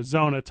in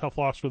Arizona. Tough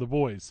loss for the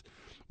boys.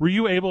 Were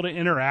you able to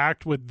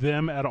interact with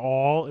them at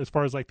all as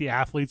far as like the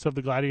athletes of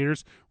the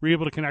Gladiators? Were you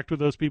able to connect with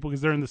those people because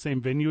they're in the same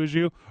venue as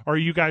you? Or are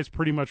you guys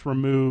pretty much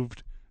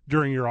removed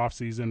during your off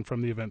season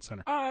from the event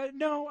center?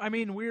 No, I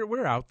mean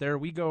we're out there.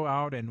 We go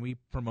out and we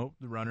promote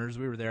the runners.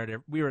 We were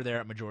there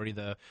at majority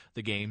of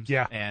the games.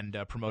 Yeah. And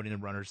promoting the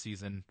runners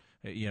season.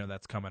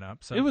 That's coming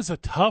up. So it was a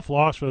tough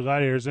loss for the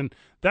Gladiators, and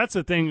that's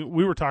the thing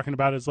we were talking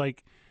about is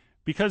like,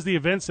 because the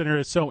event center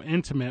is so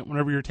intimate,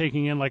 whenever you're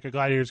taking in like a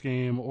Gladiators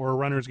game or a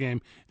Runners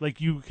game, like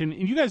you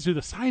guys do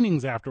the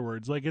signings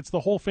afterwards. Like it's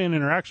the whole fan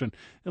interaction,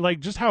 and like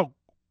just how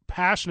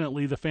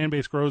passionately the fan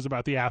base grows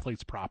about the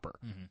athletes proper.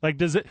 Mm-hmm. Like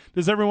does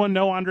everyone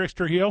know Andres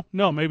Trujillo?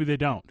 No, maybe they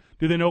don't.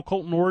 Do they know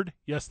Colton Ward?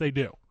 Yes, they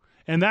do.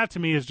 And that to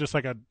me is just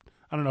like a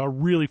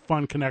really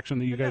fun connection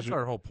that you guys. That's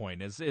our whole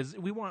point. Is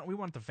we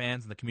want the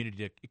fans and the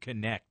community to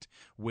connect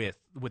with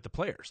the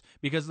players,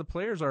 because the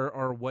players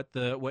are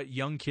what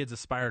young kids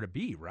aspire to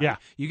be, right? Yeah.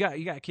 You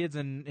got kids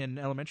in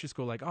elementary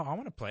school like, oh, I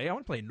want to play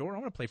indoor. I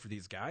want to play for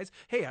these guys.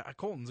 Hey,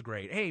 Colton's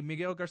great. Hey,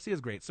 Miguel Garcia's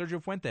great. Sergio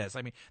Fuentes.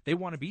 I mean, they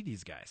want to be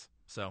these guys.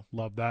 So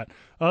love that.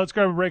 Let's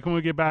grab a break. When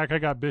we get back, I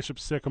got Bishop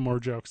Sycamore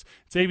jokes.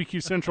 It's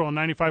ABQ Central on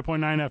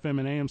 95.9 FM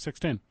and AM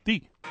 610.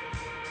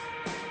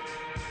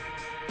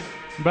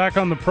 Back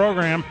on the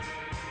program,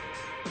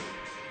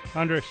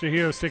 Andres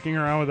Trujillo sticking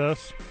around with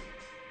us.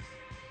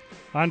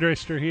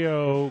 Andres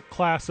Trujillo,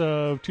 class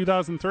of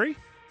 2003?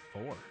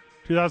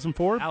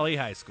 2004? Alley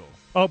High School.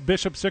 Oh,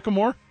 Bishop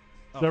Sycamore?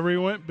 Is that where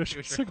you went?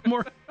 Bishop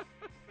Sycamore?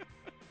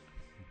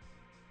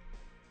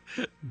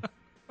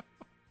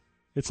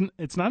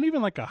 It's not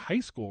even like a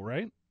high school,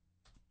 right?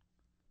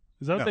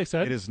 Is that what they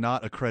said? It is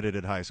not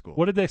accredited high school.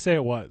 What did they say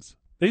it was?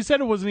 They said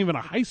it wasn't even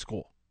a high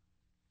school.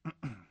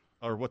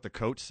 Or what the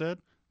coach said?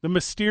 The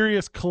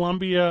mysterious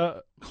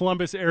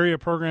Columbus area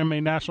program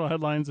made national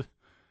headlines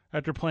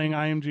after playing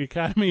IMG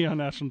Academy on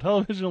national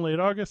television in late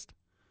August.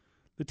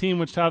 The team,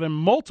 which touted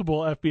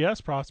multiple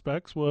FBS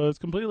prospects, was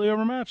completely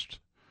overmatched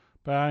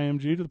by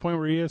IMG to the point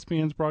where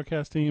ESPN's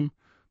broadcast team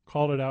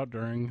called it out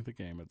during the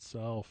game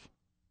itself.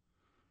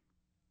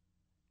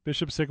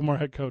 Bishop Sycamore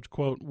head coach,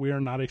 quote, "We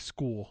are not a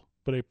school,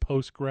 but a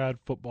post-grad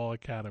football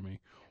academy."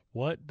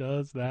 What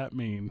does that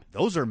mean?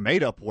 Those are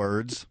made-up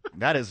words.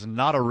 That is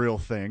not a real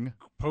thing.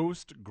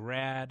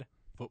 Post-grad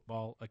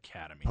football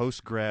academy.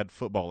 Post-grad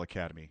football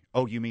academy.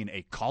 Oh, you mean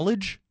a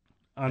college?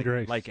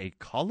 Andres. Like a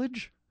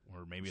college?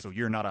 Or maybe so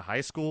you're not a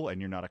high school and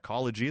you're not a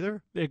college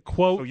either?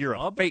 Quote. So you're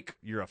a fake.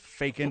 You're a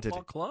fake entity.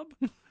 Club?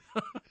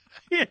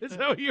 Yeah, is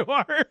that what you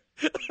are?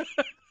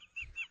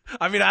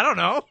 I mean, I don't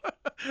know.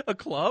 A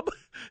club?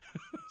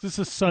 Is this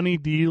a Sunny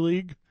D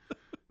League?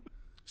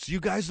 So you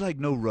guys like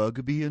know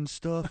rugby and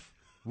stuff?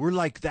 We're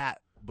like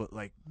that, but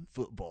like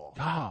football.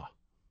 Ah,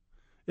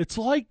 it's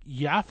like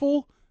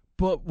Yaffle,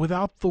 but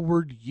without the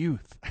word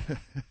youth.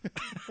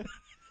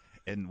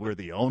 And we're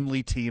the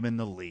only team in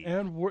the league.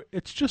 And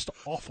it's just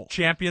awful.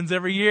 Champions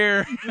every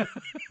year.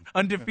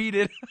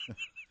 Undefeated.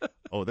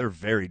 Oh, they're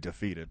very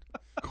defeated.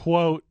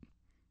 Quote,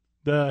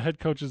 the head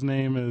coach's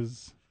name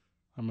is,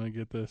 I'm going to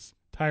get this,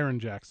 Tyron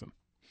Jackson.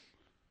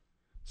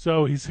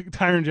 So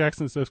Tyron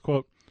Jackson says,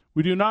 quote,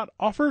 "We do not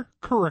offer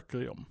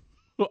curriculum."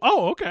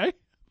 Oh, okay.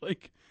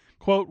 Like,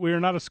 quote, "We are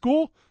not a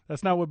school.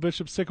 That's not what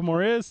Bishop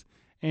Sycamore is."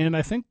 And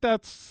I think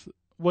that's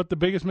what the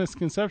biggest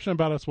misconception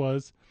about us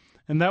was.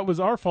 And that was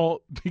our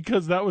fault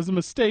because that was a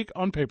mistake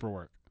on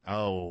paperwork.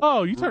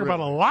 Oh, you talk about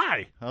a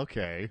lie.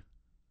 Okay.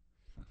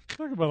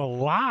 Talk about a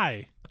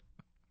lie.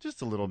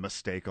 Just a little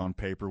mistake on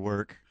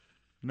paperwork.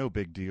 No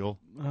big deal.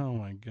 Oh,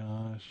 my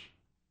gosh.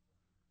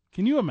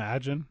 Can you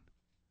imagine?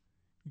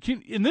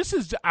 And this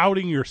is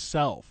outing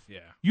yourself. Yeah.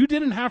 You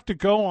didn't have to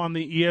go on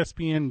the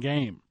ESPN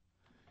game.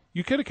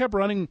 You could have kept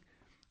running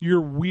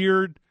your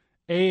weird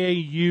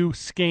AAU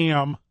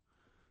scam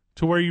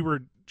to where you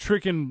were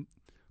tricking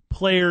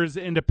players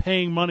into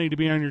paying money to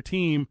be on your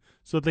team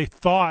so they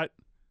thought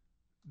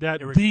that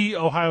the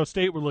Ohio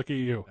State would look at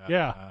you.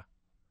 Yeah.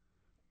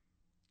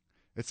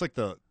 It's like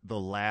the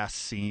last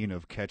scene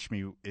of Catch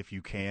Me If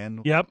You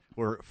Can. Yep.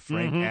 Where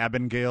Frank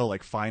Abagnale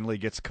like finally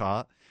gets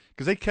caught.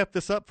 Because they kept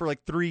this up for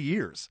like 3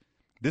 years.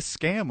 This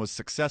scam was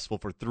successful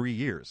for 3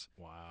 years.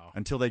 Wow.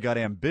 Until they got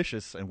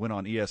ambitious and went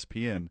on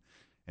ESPN.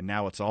 And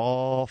now it's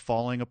all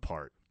falling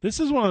apart. This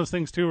is one of those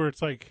things, too, where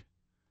it's like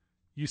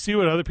you see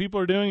what other people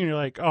are doing and you're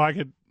like, oh, I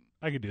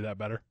could do that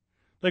better.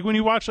 Like when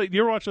you watch, like, do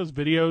you ever watch those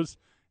videos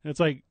and it's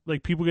like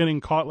people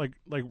getting caught like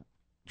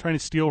trying to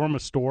steal from a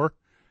store,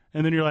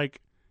 and then you're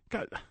like,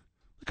 God,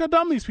 look how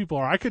dumb these people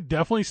are. I could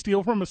definitely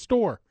steal from a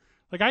store.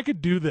 Like I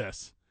could do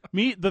this.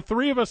 The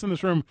three of us in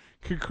this room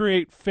could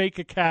create fake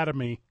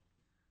academy.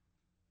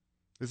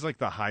 This is like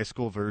the high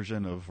school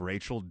version of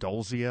Rachel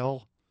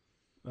Dolezal.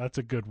 That's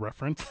a good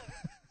reference.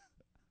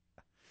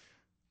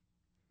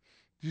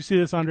 Did you see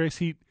this,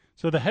 Andres?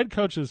 So the head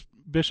coach is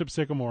Bishop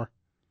Sycamore.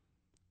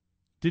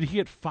 Did he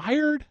get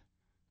fired?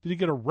 Did he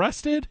get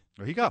arrested?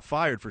 Well, he got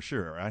fired for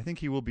sure. I think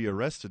he will be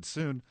arrested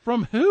soon.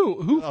 From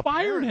who? Who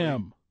fired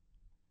him?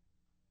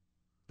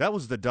 That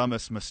was the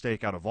dumbest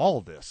mistake out of all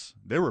of this.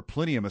 There were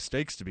plenty of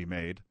mistakes to be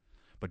made.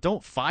 But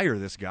don't fire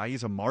this guy.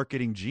 He's a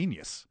marketing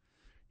genius.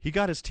 He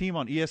got his team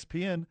on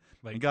ESPN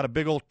and got a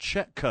big old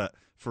check cut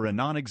for a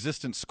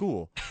non-existent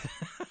school.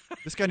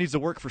 This guy needs to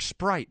work for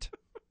Sprite.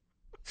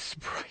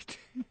 Sprite.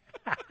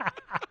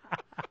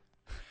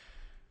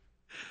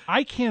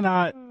 I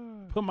cannot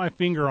put my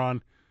finger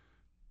on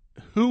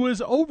who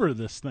is over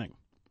this thing.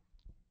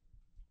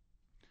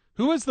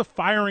 Who has the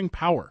firing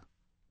power?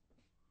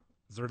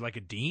 Is there like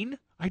a dean?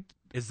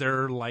 Is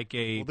there like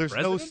a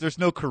there's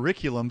no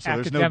curriculum, so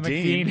Academic there's no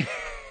dean.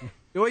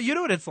 Well, you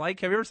know what it's like?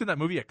 Have you ever seen that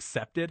movie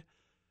Accepted?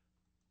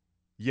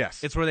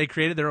 Yes. It's where they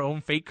created their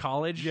own fake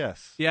college.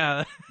 Yes.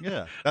 Yeah.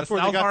 Yeah. That's the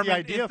where South they got Harmon the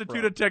idea Institute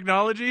from. of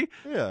Technology.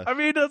 Yeah. I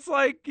mean, it's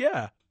like,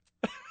 yeah.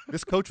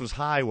 This coach was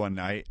high one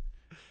night,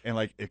 and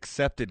like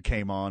Accepted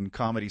came on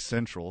Comedy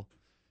Central,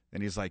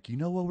 and he's like, you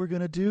know what we're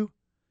going to do?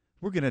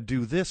 We're going to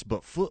do this,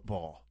 but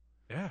football.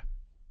 Yeah.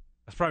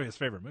 That's probably his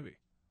favorite movie.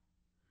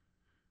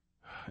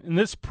 In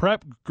this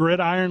prep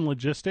Gridiron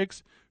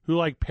Logistics, who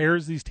like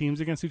pairs these teams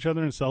against each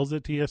other and sells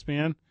it to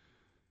ESPN,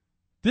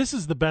 this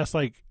is the best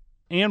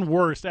and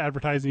worst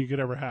advertising you could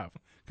ever have.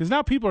 Because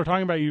now people are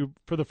talking about you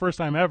for the first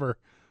time ever,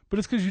 but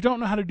it's because you don't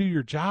know how to do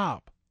your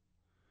job.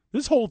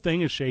 This whole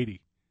thing is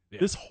shady. Yeah.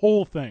 This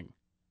whole thing.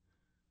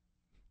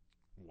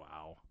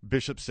 Wow.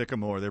 Bishop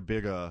Sycamore, they're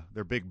big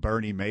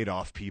Bernie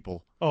Madoff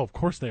people. Oh, of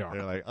course they are.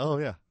 They're like, oh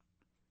yeah,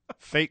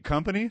 fake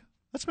company.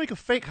 Let's make a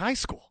fake high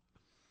school.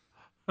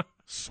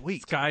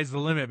 Sweet. Sky's the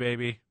limit,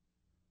 baby.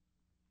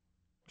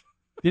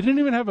 They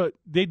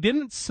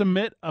didn't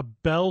submit a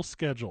bell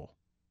schedule.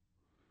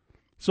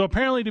 So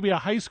apparently to be a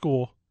high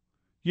school,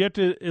 you have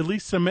to at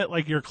least submit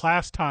like your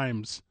class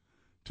times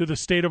to the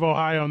state of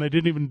Ohio, and they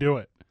didn't even do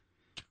it.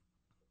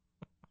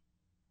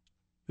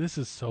 This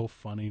is so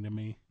funny to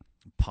me.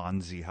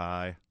 Ponzi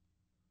High.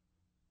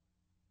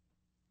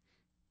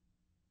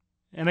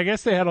 And I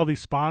guess they had all these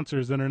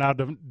sponsors that are now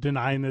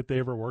denying that they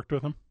ever worked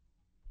with them.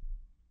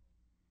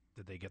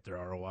 Did they get their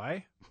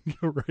ROI?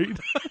 Right.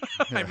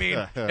 I mean,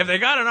 if they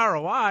got an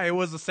ROI, it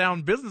was a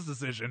sound business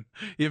decision.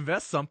 You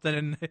invest something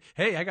and,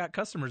 hey, I got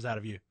customers out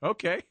of you.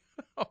 Okay.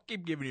 I'll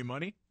keep giving you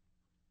money.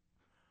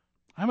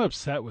 I'm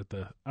obsessed with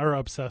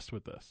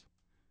this.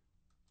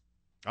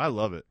 I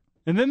love it.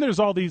 And then there's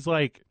all these,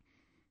 like,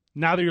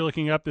 now that you're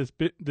looking up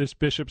this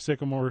Bishop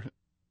Sycamore,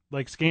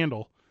 like,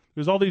 scandal,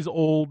 there's all these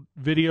old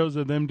videos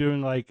of them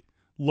doing, like,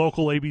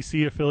 local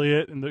ABC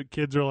affiliate, and the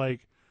kids are,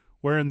 like,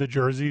 wearing the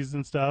jerseys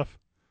and stuff.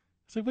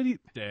 It's like, what do you...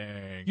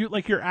 Dang.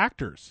 You're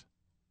actors.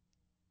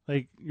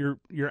 Like, you're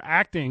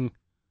acting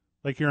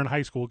like you're in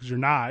high school, because you're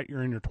not.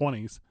 You're in your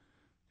 20s.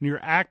 And you're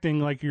acting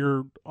like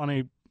you're on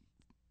a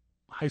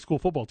high school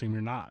football team.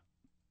 You're not.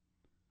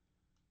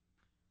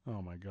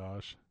 Oh, my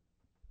gosh.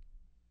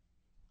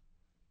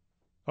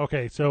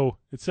 Okay, so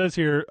it says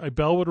here a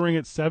bell would ring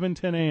at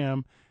 7:10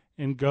 a.m.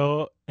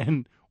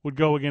 and would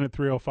go again at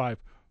 3:05,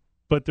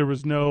 but there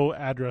was no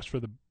address for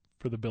the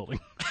building.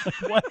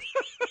 Like, what?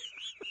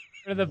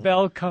 Where did the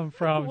bell come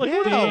from?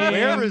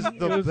 Where is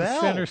the It was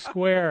bell? Center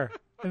Square,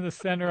 in the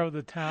center of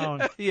the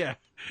town. Yeah,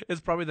 it's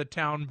probably the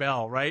town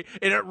bell, right?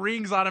 And it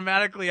rings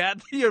automatically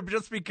at you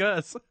just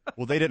because.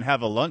 Well, they didn't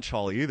have a lunch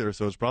hall either,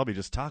 so it's probably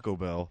just Taco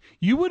Bell.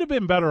 You would have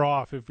been better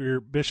off if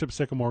you're Bishop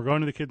Sycamore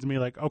going to the kids and be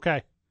like,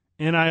 okay,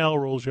 NIL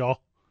rules,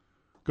 y'all.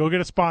 Go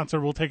get a sponsor.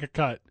 We'll take a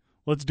cut.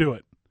 Let's do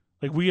it.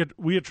 Like we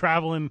a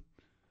traveling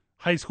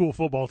high school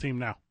football team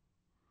now.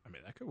 I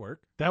mean, that could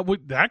work.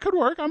 That could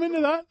work. I'm into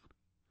that.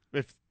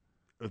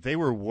 If they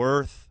were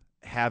worth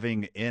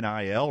having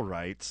NIL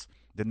rights,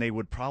 then they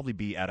would probably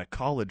be at a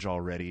college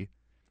already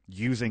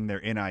using their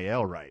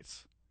NIL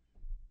rights.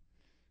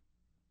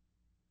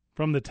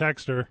 From the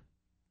texter,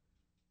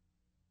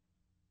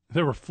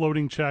 there were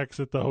floating checks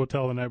at the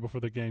hotel the night before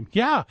the game.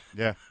 Yeah.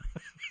 Yeah.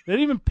 They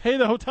didn't even pay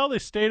the hotel. They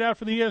stayed out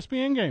for the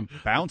ESPN game.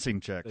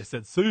 Bouncing checks. They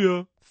said, see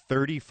ya.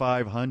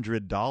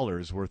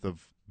 $3,500 worth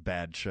of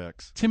bad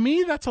checks. To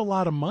me, that's a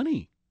lot of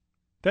money.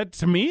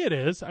 To me, it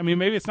is. I mean,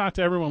 maybe it's not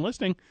to everyone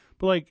listening,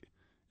 but like,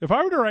 if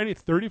I were to write a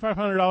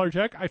 $3,500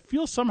 check, I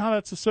feel somehow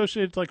that's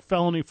associated to like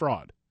felony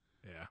fraud.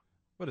 Yeah.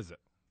 What is it?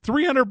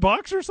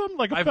 $300 or something,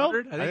 like a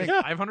 500? I think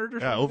it's 500 or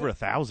something. Yeah, over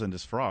 1,000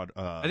 is fraud.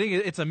 I think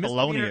it's a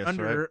misdemeanor felonious,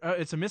 under. right?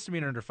 It's a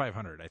misdemeanor under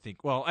 500. I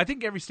think. Well, I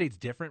think every state's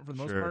different for the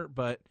most Sure. part,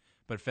 but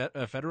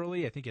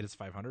federally, I think it is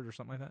 500 or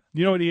something like that.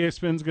 You know what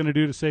ESPN's going to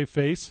do to save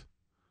face?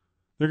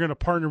 They're going to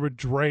partner with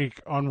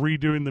Drake on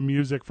redoing the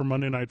music for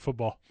Monday Night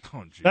Football.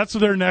 Oh, geez. That's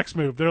their next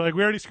move. They're like,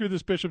 we already screwed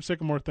this Bishop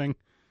Sycamore thing.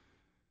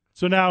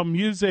 So now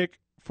music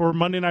for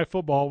Monday Night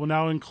Football will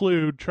now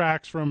include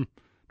tracks from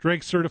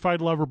Drake's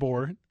Certified Lover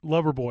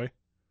Boy,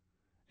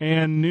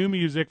 and new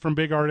music from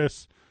big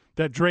artists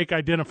that Drake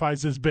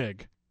identifies as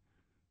big.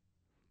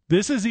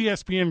 This is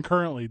ESPN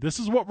currently. This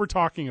is what we're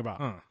talking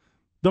about. Huh.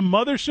 The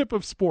mothership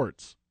of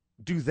sports.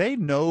 Do they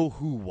know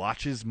who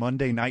watches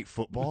Monday Night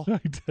Football?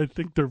 I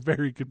think they're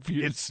very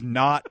confused. It's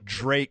not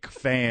Drake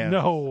fans.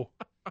 No.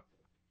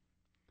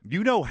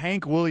 You know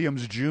Hank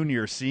Williams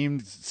Jr.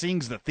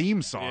 sings the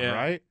theme song, Yeah.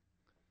 right?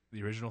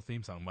 The original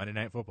theme song, Monday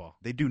Night Football.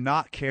 They do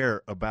not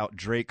care about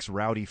Drake's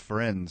rowdy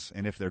friends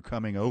and if they're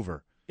coming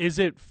over. Is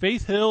it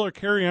Faith Hill or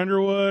Carrie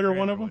Underwood or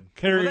one of them?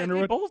 Carrie Well,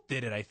 Underwood? They both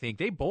did it, I think.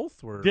 They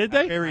both were. Did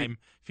they? Time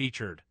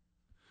featured.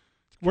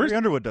 Carrie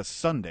Underwood does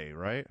Sunday,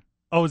 right?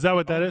 Oh, is that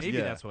what that is? Maybe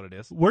Yeah. that's what it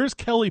is. Where's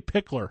Kelly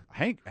Pickler?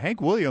 Hank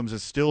Williams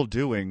is still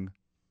doing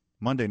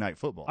Monday Night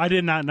Football. I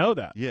did not know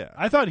that. Yeah.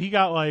 I thought he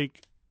got,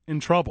 like, in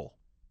trouble.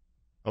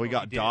 Oh, he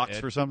got did. doxxed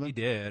for something? He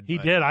did. He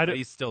but- did. but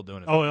he's still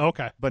doing it. Oh,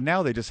 okay. But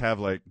now they just have,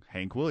 like,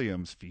 Hank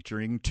Williams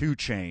featuring 2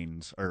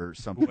 Chainz or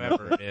something.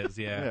 Whoever it is,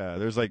 yeah.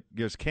 Yeah,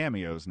 there's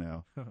cameos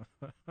now.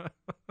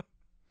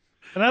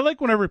 And I like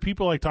whenever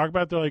people, like, talk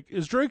about it, they're like,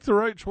 is Drake the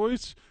right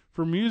choice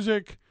for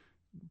music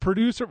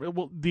producer?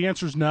 Well, the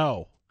answer's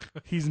no.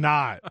 He's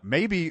not.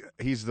 Maybe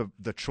he's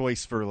the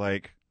choice for,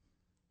 like,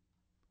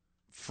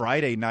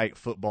 Friday Night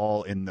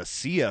Football in the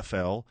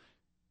CFL.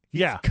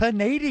 Yeah.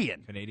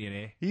 Canadian. Canadian,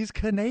 eh? He's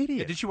Canadian.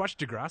 Yeah, did you watch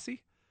Degrassi?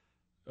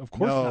 Of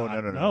course No,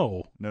 not.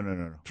 no.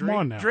 No. Come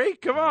on now.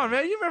 Drake, come on,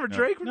 man. You remember No.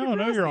 Drake? from No,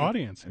 know your Degrassi?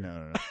 audience.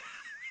 No.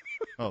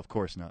 Oh, of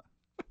course not.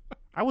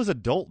 I was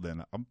adult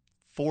then. I'm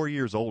 4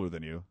 years older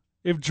than you.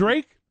 If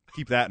Drake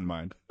Keep that in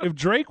mind. If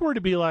Drake were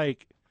to be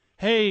like,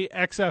 hey,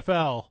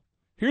 XFL,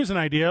 here's an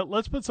idea.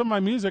 Let's put some of my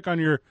music on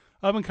your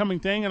up-and-coming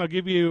thing, and I'll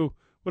give you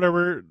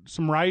whatever,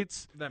 some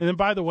rights. And then,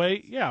 by the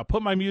way, yeah,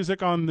 put my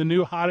music on the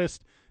new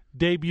hottest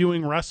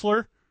debuting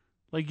wrestler.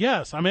 Like,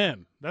 yes, I'm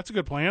in. That's a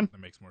good plan.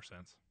 That makes more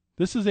sense.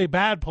 This is a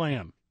bad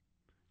plan.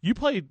 You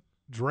played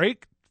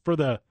Drake for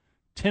the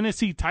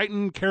Tennessee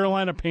Titan,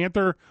 Carolina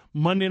Panther,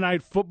 Monday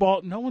Night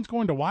Football. No one's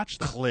going to watch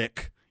that.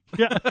 Click.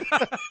 Yeah.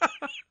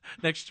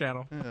 Next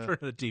channel. Turn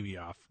the TV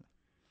off.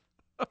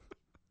 Did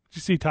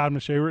you see Todd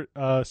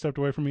McShaver stepped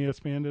away from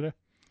ESPN today?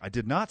 I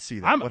did not see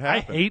that. What I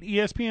happened? hate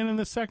ESPN in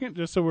this second,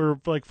 just so we're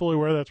like fully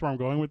aware that's where I'm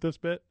going with this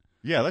bit.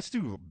 Yeah, let's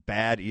do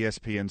bad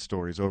ESPN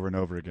stories over and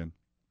over again.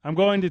 I'm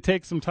going to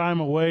take some time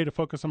away to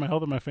focus on my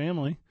health and my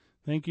family.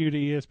 Thank you to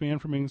ESPN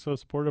for being so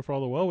supportive for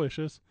all the well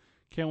wishes.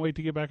 Can't wait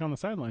to get back on the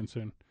sidelines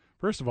soon.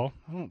 First of all,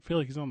 I don't feel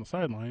like he's on the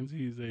sidelines.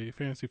 He's a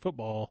fantasy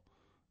football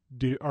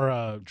dude or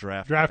a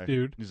Draft guy.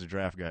 dude. He's a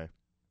draft guy.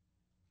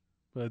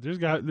 But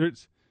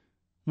there's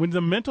when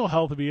the mental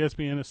health of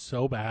ESPN is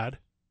so bad.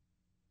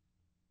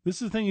 This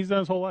is the thing he's done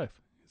his whole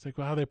life. It's like,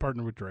 well, how they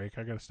partner with Drake.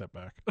 I got to step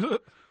back.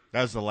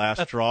 That was the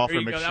last straw for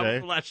McShay. That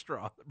was the last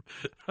straw.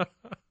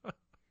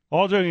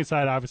 All joking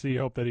aside, obviously, you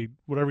hope that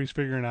whatever he's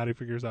figuring out, he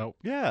figures out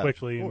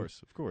quickly.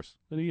 Of course.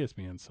 But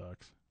ESPN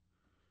sucks.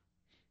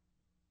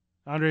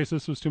 Andres,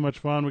 this was too much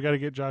fun. We got to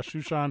get Josh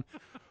Shushan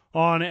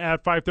on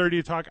at 5:30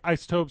 to talk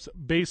Isotopes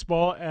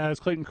baseball as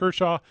Clayton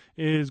Kershaw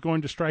is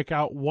going to strike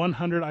out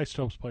 100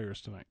 Isotopes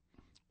players tonight.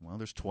 Well,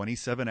 there's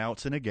 27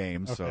 outs in a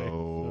game,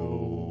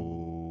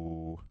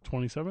 so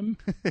 27?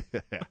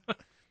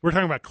 We're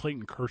talking about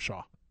Clayton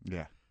Kershaw.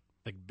 Yeah.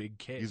 Like Big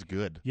K. He's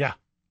good. Yeah.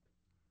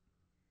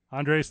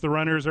 Andres, the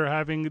Runners are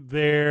having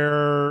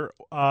their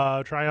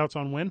tryouts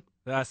on when?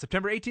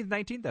 September 18th,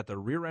 19th at the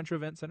Rio Rancho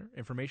Event Center.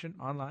 Information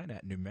online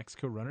at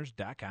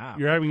NewMexicoRunners.com.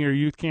 You're having your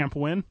youth camp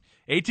when?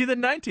 18th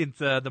and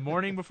 19th, the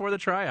morning before the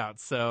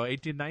tryouts. So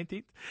 18th,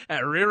 19th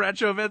at Rio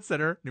Rancho Event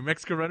Center,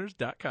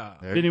 NewMexicoRunners.com.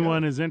 If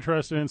anyone is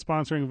interested in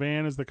sponsoring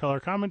Van as the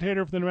color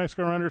commentator for the New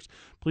Mexico Runners,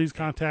 please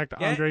contact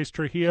Andres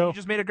Trujillo. You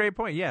just made a great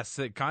point. Yes,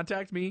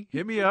 contact me.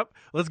 Hit me up.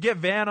 Let's get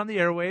Van on the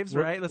airwaves,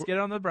 right? Let's get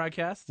it on the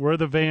broadcast. We're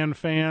the Van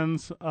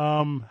fans.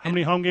 How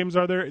many home games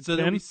are there? So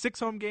there'll be 6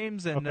 home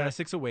games and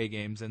 6 away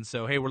games. And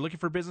so, hey, we're looking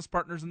for business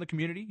partners in the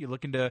community. You're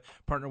looking to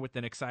partner with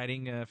an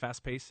exciting,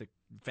 fast-paced,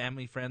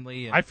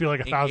 family-friendly. I feel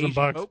like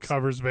 $1,000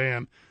 covers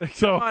Van.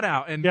 So come on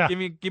out and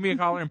give me a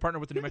call and partner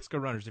with the New Mexico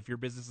Runners if your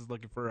business is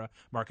looking for a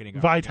marketing.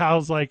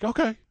 Vital's like,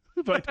 okay.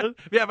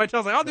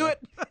 Vital's like, I'll do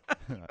it.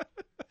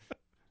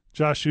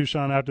 Josh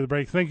Shushan after the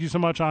break. Thank you so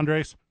much,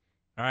 Andres.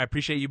 All right,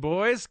 appreciate you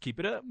boys. Keep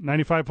it up. This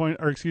is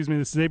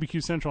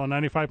ABQ Central on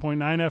 95.9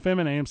 FM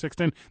and AM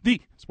 610,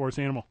 the Sports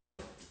Animal.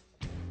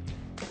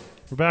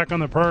 We're back on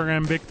the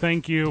program. Big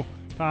thank you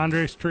to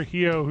Andres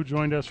Trujillo, who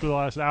joined us for the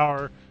last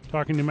hour,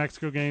 talking New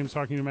Mexico games,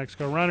 talking New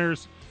Mexico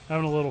Runners,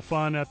 having a little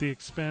fun at the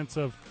expense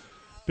of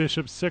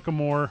Bishop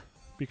Sycamore,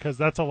 because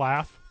that's a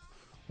laugh.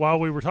 While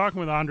we were talking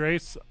with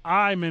Andres,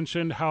 I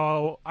mentioned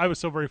how I was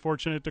so very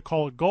fortunate to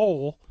call a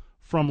goal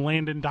from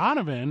Landon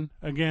Donovan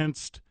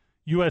against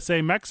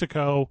USA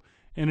Mexico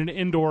in an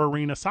indoor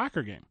arena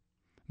soccer game.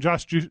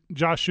 Josh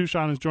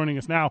Shushan is joining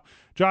us now.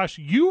 Josh,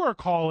 you are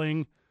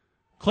calling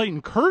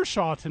Clayton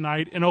Kershaw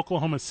tonight in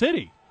Oklahoma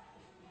City.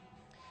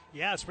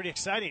 Yeah, it's pretty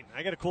exciting.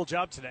 I got a cool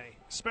job today,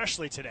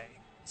 especially today.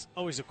 It's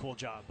always a cool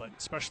job, but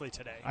especially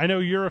today. I know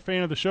you're a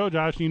fan of the show,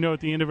 Josh. You know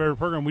at the end of every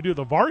program we do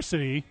the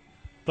varsity,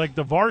 like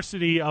the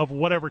varsity of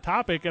whatever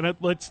topic, and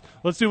let's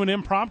do an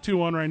impromptu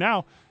one right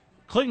now.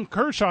 Clayton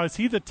Kershaw, is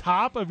he the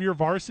top of your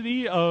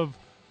varsity of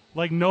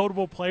like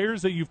notable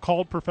players that you've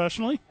called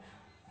professionally?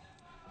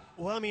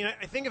 Well, I mean,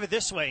 I think of it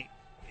this way.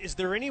 Is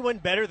there anyone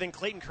better than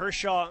Clayton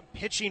Kershaw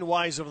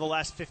pitching-wise over the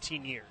last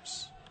 15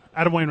 years?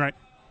 Adam Wainwright.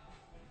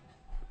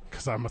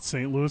 Because I'm a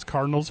St. Louis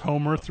Cardinals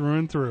homer through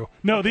and through.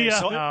 No,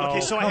 so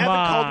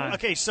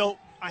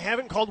I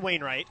haven't called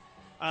Wainwright.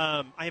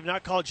 I have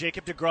not called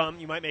Jacob deGrom.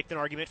 You might make an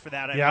argument for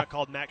that. I have not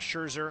called Max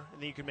Scherzer,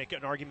 and then you can make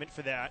an argument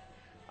for that.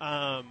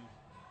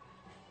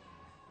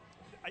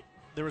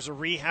 There was a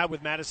rehab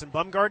with Madison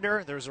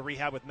Bumgarner. There was a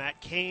rehab with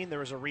Matt Cain. There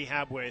was a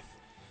rehab with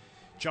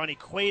Johnny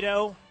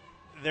Cueto.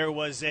 There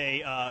was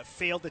a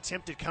failed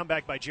attempted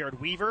comeback by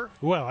Jared Weaver.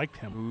 Ooh, I liked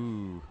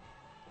him.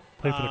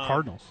 Played for the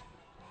Cardinals.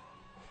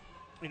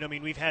 You know, I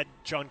mean, we've had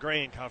John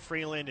Gray and Kyle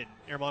Freeland and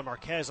Herman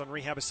Marquez on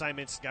rehab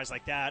assignments, guys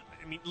like that.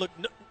 I mean, look,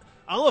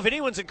 I don't know if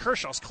anyone's in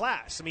Kershaw's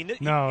class. I mean,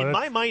 in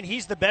my mind,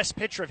 he's the best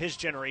pitcher of his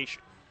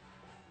generation.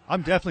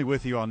 I'm definitely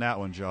with you on that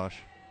one, Josh.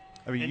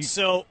 I mean,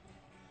 so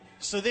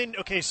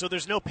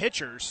there's no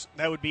pitchers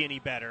that would be any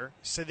better.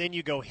 So then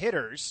you go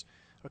hitters.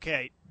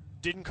 Okay,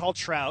 didn't call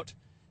Trout.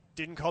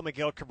 Didn't call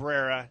Miguel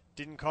Cabrera.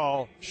 Didn't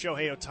call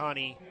Shohei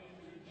Ohtani.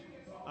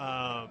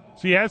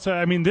 So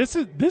I mean, this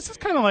is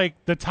kind of like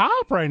the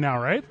top right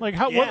now, right? Like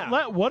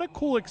what a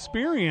cool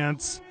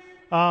experience,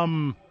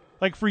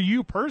 like for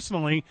you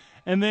personally,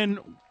 and then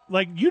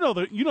like you know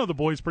the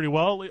boys pretty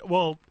well.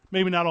 Well,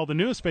 maybe not all the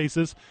newest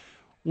faces.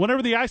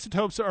 Whenever the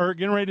Isotopes are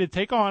getting ready to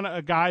take on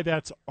a guy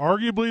that's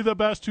arguably the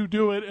best to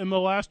do it in the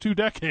last 2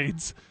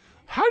 decades,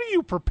 how do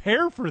you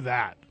prepare for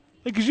that?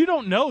 Because you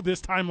don't know this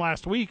time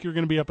last week you're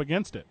going to be up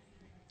against it.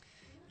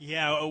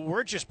 Yeah,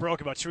 word just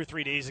broke about 2 or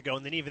 3 days ago,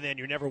 and then even then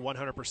you're never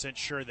 100%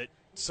 sure that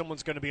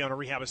someone's going to be on a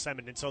rehab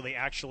assignment until they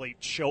actually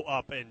show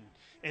up.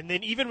 And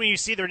then even when you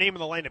see their name in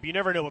the lineup, you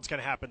never know what's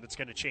going to happen that's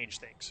going to change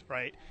things,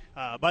 right?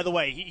 By the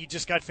way, he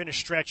just got finished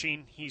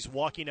stretching. He's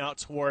walking out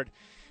toward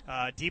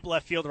deep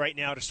left field right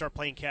now to start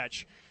playing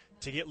catch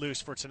to get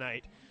loose for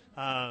tonight.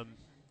 I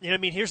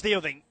mean, here's the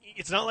other thing.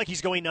 It's not like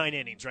he's going 9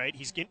 innings, right?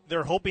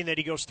 They're hoping that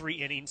he goes 3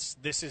 innings.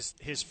 This is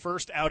his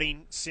first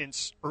outing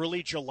since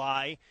early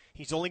July.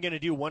 He's only going to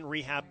do 1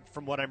 rehab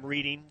from what I'm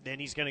reading. Then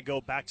he's going to go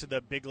back to the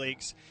big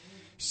leagues.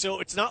 So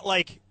it's not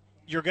like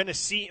you're going to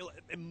see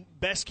 –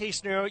 best case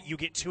scenario, you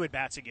get 2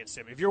 at-bats against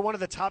him. If you're one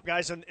of the top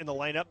guys in the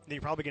lineup, then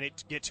you're probably going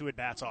to get 2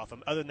 at-bats off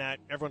him. Other than that,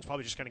 everyone's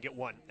probably just going to get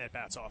 1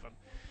 at-bats off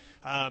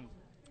him.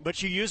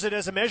 But you use it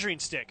as a measuring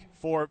stick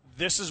for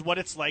this is what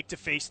it's like to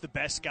face the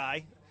best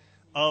guy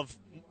of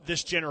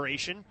this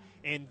generation,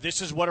 and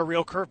this is what a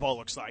real curveball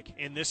looks like,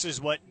 and this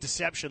is what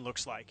deception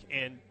looks like,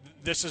 and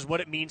this is what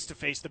it means to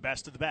face the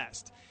best of the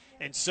best.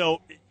 And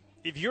so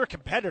if you're a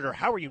competitor,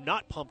 how are you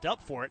not pumped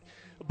up for it?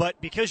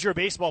 But because you're a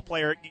baseball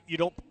player, you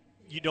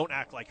don't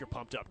act like you're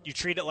pumped up. You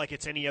treat it like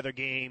it's any other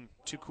game,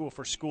 too cool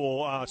for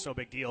school, it's no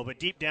big deal. But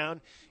deep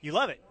down, you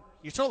love it.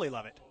 You totally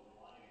love it.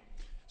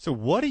 So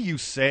what do you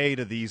say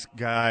to these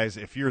guys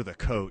if you're the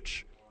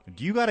coach?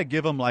 Do you got to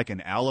give them like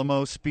an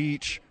Alamo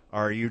speech,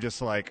 or are you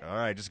just like, all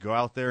right, just go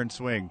out there and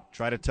swing,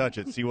 try to touch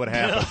it, see what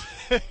happens?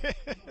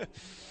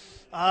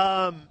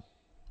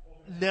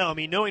 No, I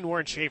mean, knowing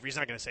Warren Schaefer, he's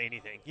not going to say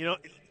anything.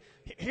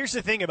 Here's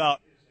the thing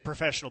about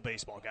professional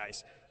baseball,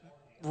 guys.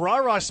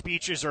 Rah-rah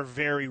speeches are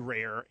very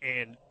rare,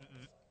 and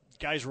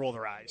guys roll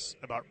their eyes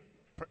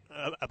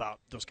about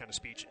those kind of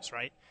speeches,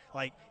 right?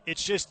 Like,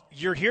 it's just,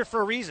 you're here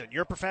for a reason.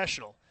 You're a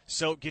professional.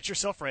 So get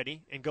yourself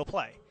ready and go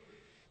play.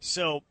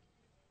 So,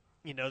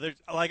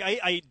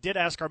 I did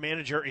ask our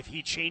manager if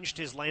he changed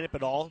his lineup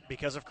at all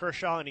because of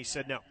Kershaw, and he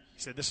said no.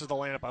 He said, this is the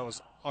lineup I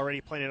was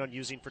already planning on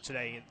using for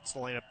today, and it's the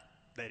lineup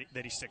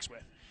that he sticks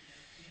with.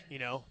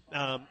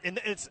 And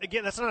it's,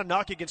 again, that's not a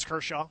knock against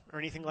Kershaw or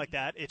anything like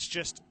that. It's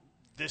just,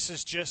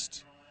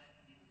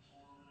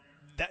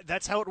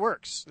 that's how it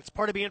works. It's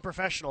part of being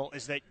professional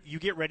is that you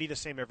get ready the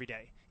same every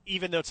day,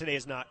 even though today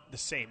is not the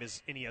same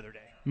as any other day.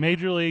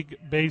 Major League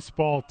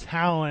Baseball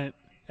talent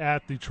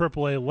at the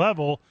AAA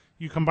level,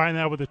 you combine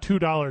that with a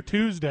 $2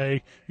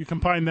 Tuesday, you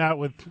combine that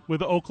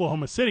with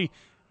Oklahoma City.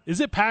 Is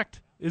it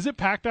packed? Is it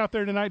packed out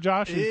there tonight,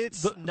 Josh?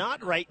 It's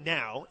not right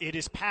now. It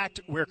is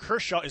packed where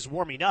Kershaw is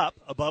warming up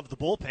above the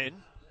bullpen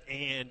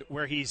and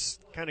where he's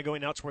kind of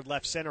going out toward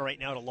left center right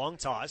now to long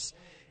toss.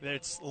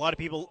 There's a lot of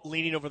people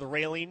leaning over the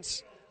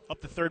railings, up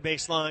the third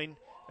base line,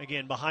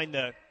 again, behind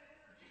the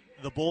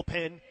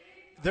bullpen.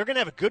 They're going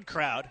to have a good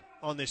crowd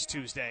on this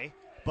Tuesday,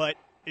 but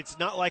it's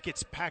not like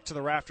it's packed to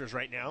the rafters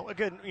right now.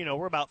 Again,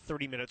 we're about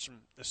 30 minutes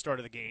from the start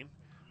of the game,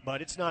 but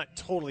it's not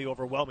totally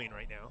overwhelming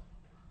right now.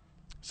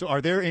 So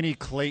are there any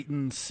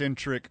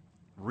Clayton-centric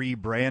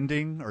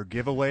rebranding or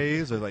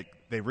giveaways, or like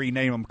they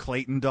rename them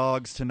Clayton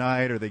Dogs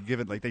tonight, or they give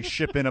it like they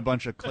ship in a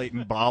bunch of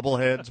Clayton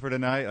bobbleheads for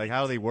tonight? Like,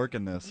 how are they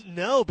working this?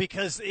 No,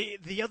 because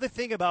the other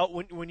thing about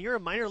when you're a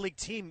minor league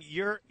team,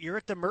 you're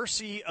at the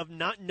mercy of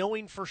not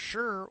knowing for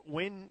sure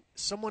when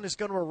someone is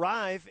going to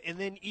arrive, and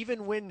then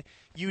even when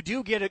you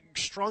do get a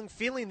strong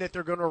feeling that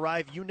they're going to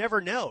arrive, you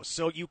never know.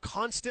 So you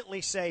constantly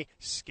say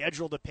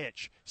scheduled to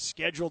pitch,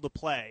 scheduled to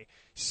play,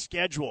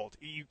 scheduled.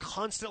 You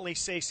constantly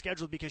say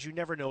scheduled because you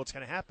never know what's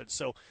going to happen.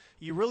 So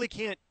you really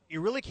can't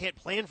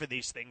plan for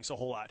these things a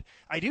whole lot.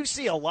 I do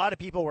see a lot of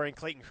people wearing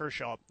Clayton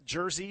Kershaw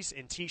jerseys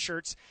and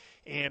T-shirts,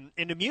 and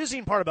an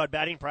amusing part about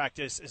batting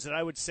practice is that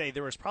I would say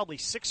there was probably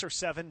 6 or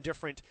 7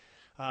 different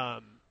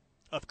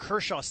of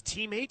Kershaw's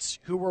teammates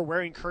who were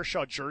wearing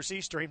Kershaw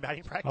jerseys during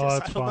batting practice.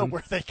 I don't know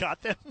where they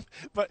got them,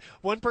 but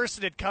one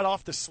person had cut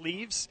off the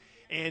sleeves,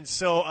 and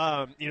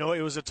so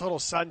it was a total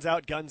suns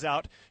out, guns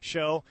out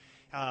show.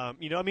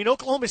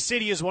 Oklahoma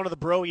City is one of the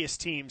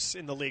broiest teams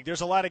in the league.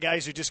 There's a lot of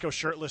guys who just go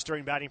shirtless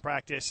during batting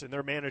practice, and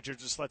their manager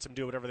just lets them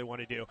do whatever they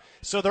want to do.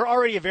 So they're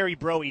already a very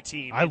broy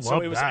team.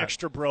 So it was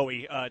extra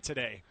broy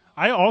today.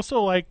 I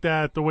also like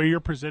that the way you're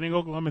presenting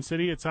Oklahoma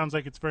City. It sounds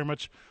like it's very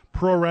much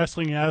pro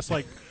wrestling-esque,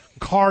 like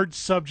card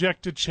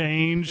subject to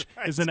change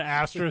is an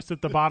asterisk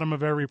at the bottom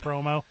of every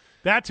promo.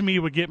 That to me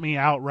would get me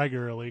out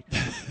regularly.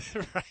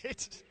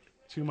 Right.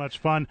 Too much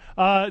fun.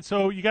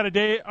 So you got a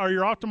day, or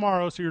you're off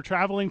tomorrow, so you're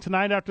traveling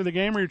tonight after the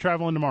game, or you're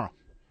traveling tomorrow?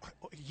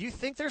 You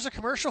think there's a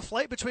commercial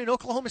flight between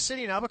Oklahoma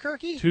City and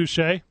Albuquerque?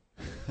 Touché.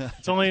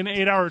 It's only an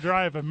 8-hour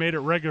drive. I've made it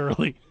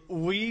regularly.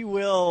 We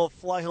will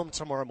fly home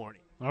tomorrow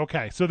morning.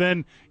 Okay, so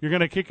then you're going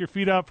to kick your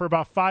feet up for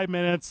about 5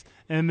 minutes,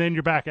 and then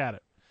you're back at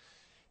it.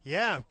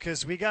 Yeah,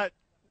 because we got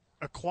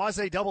a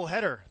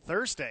quasi-doubleheader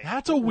Thursday.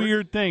 That's a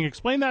weird thing.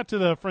 Explain that to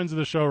the friends of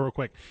the show real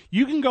quick.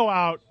 You can go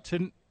out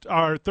to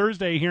our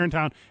Thursday here in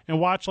town and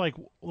watch like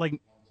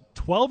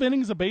 12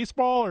 innings of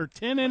baseball or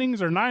 10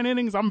 innings or 9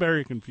 innings. I'm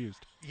very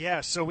confused.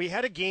 Yeah, so we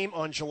had a game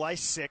on July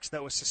 6th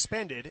that was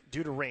suspended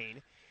due to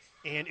rain,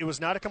 and it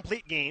was not a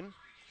complete game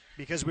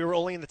because we were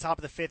only in the top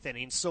of the 5th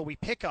inning. So we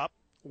pick up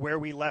where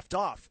we left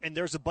off, and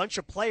there's a bunch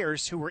of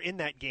players who were in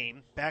that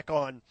game back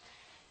on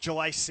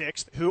July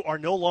 6th who are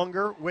no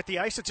longer with the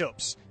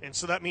Isotopes, and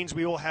so that means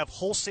we will have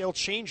wholesale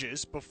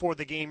changes before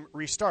the game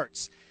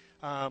restarts.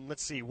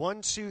 Let's see,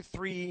 1, 2,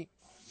 3,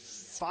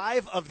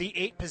 5 of the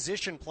 8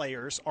 position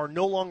players are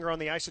no longer on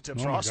the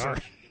Isotopes roster.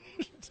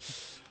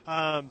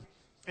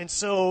 And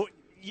so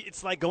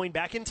it's like going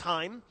back in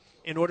time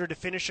in order to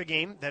finish a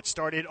game that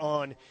started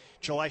on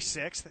July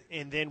 6th,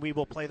 and then we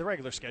will play the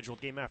regular scheduled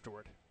game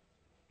afterward.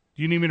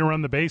 Do you need me to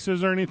run the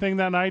bases or anything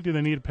that night? Do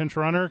they need a pinch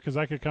runner? Because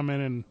I could come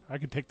in and I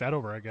could take that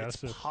over, I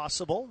guess. It's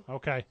possible.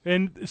 Okay.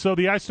 And so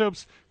the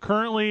Isotopes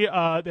currently,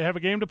 they have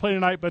a game to play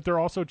tonight, but they're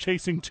also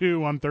chasing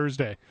 2 on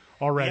Thursday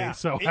already.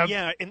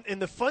 Yeah,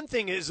 and the fun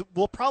thing is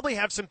we'll probably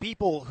have some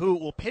people who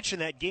will pitch in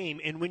that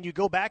game, and when you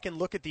go back and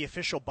look at the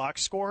official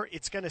box score,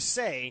 it's going to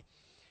say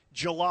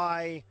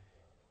July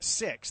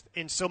 6th.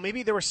 And so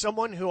maybe there was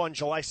someone who on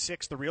July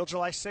 6th, the real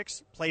July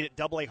 6th, played at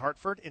AA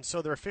Hartford. And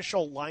so their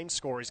official line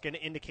score is going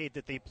to indicate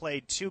that they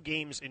played 2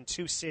 games in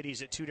 2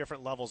 cities at 2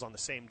 different levels on the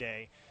same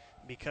day,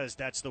 because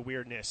that's the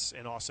weirdness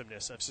and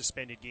awesomeness of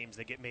suspended games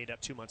that get made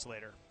up 2 months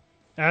later.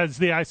 As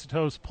the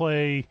Isotopes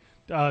play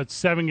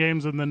 7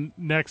 games in the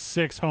next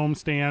 6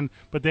 homestand,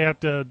 but they have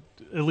to,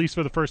 at least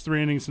for the first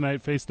 3 innings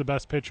tonight, face the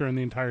best pitcher in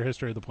the entire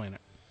history of the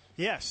planet.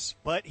 Yes,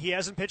 but he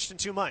hasn't pitched in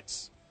 2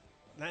 months.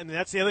 And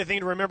that's the other thing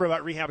to remember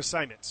about rehab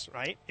assignments,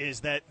 right? Is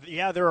that,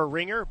 yeah, they're a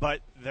ringer,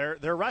 but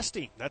they're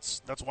rusty.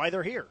 That's why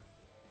they're here.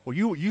 Well,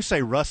 you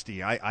say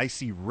rusty. I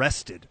see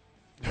rested.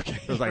 Okay.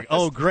 It was like,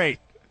 oh, great.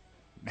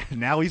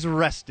 Now he's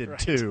rested,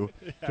 too.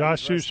 Yeah,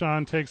 Josh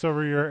Shushan takes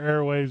over your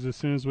airwaves as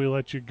soon as we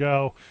let you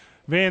go.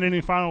 Van,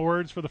 any final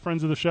words for the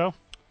friends of the show?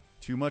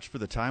 Too much for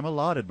the time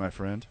allotted, my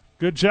friend.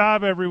 Good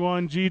job,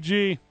 everyone.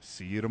 GG.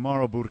 See you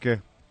tomorrow, Burke.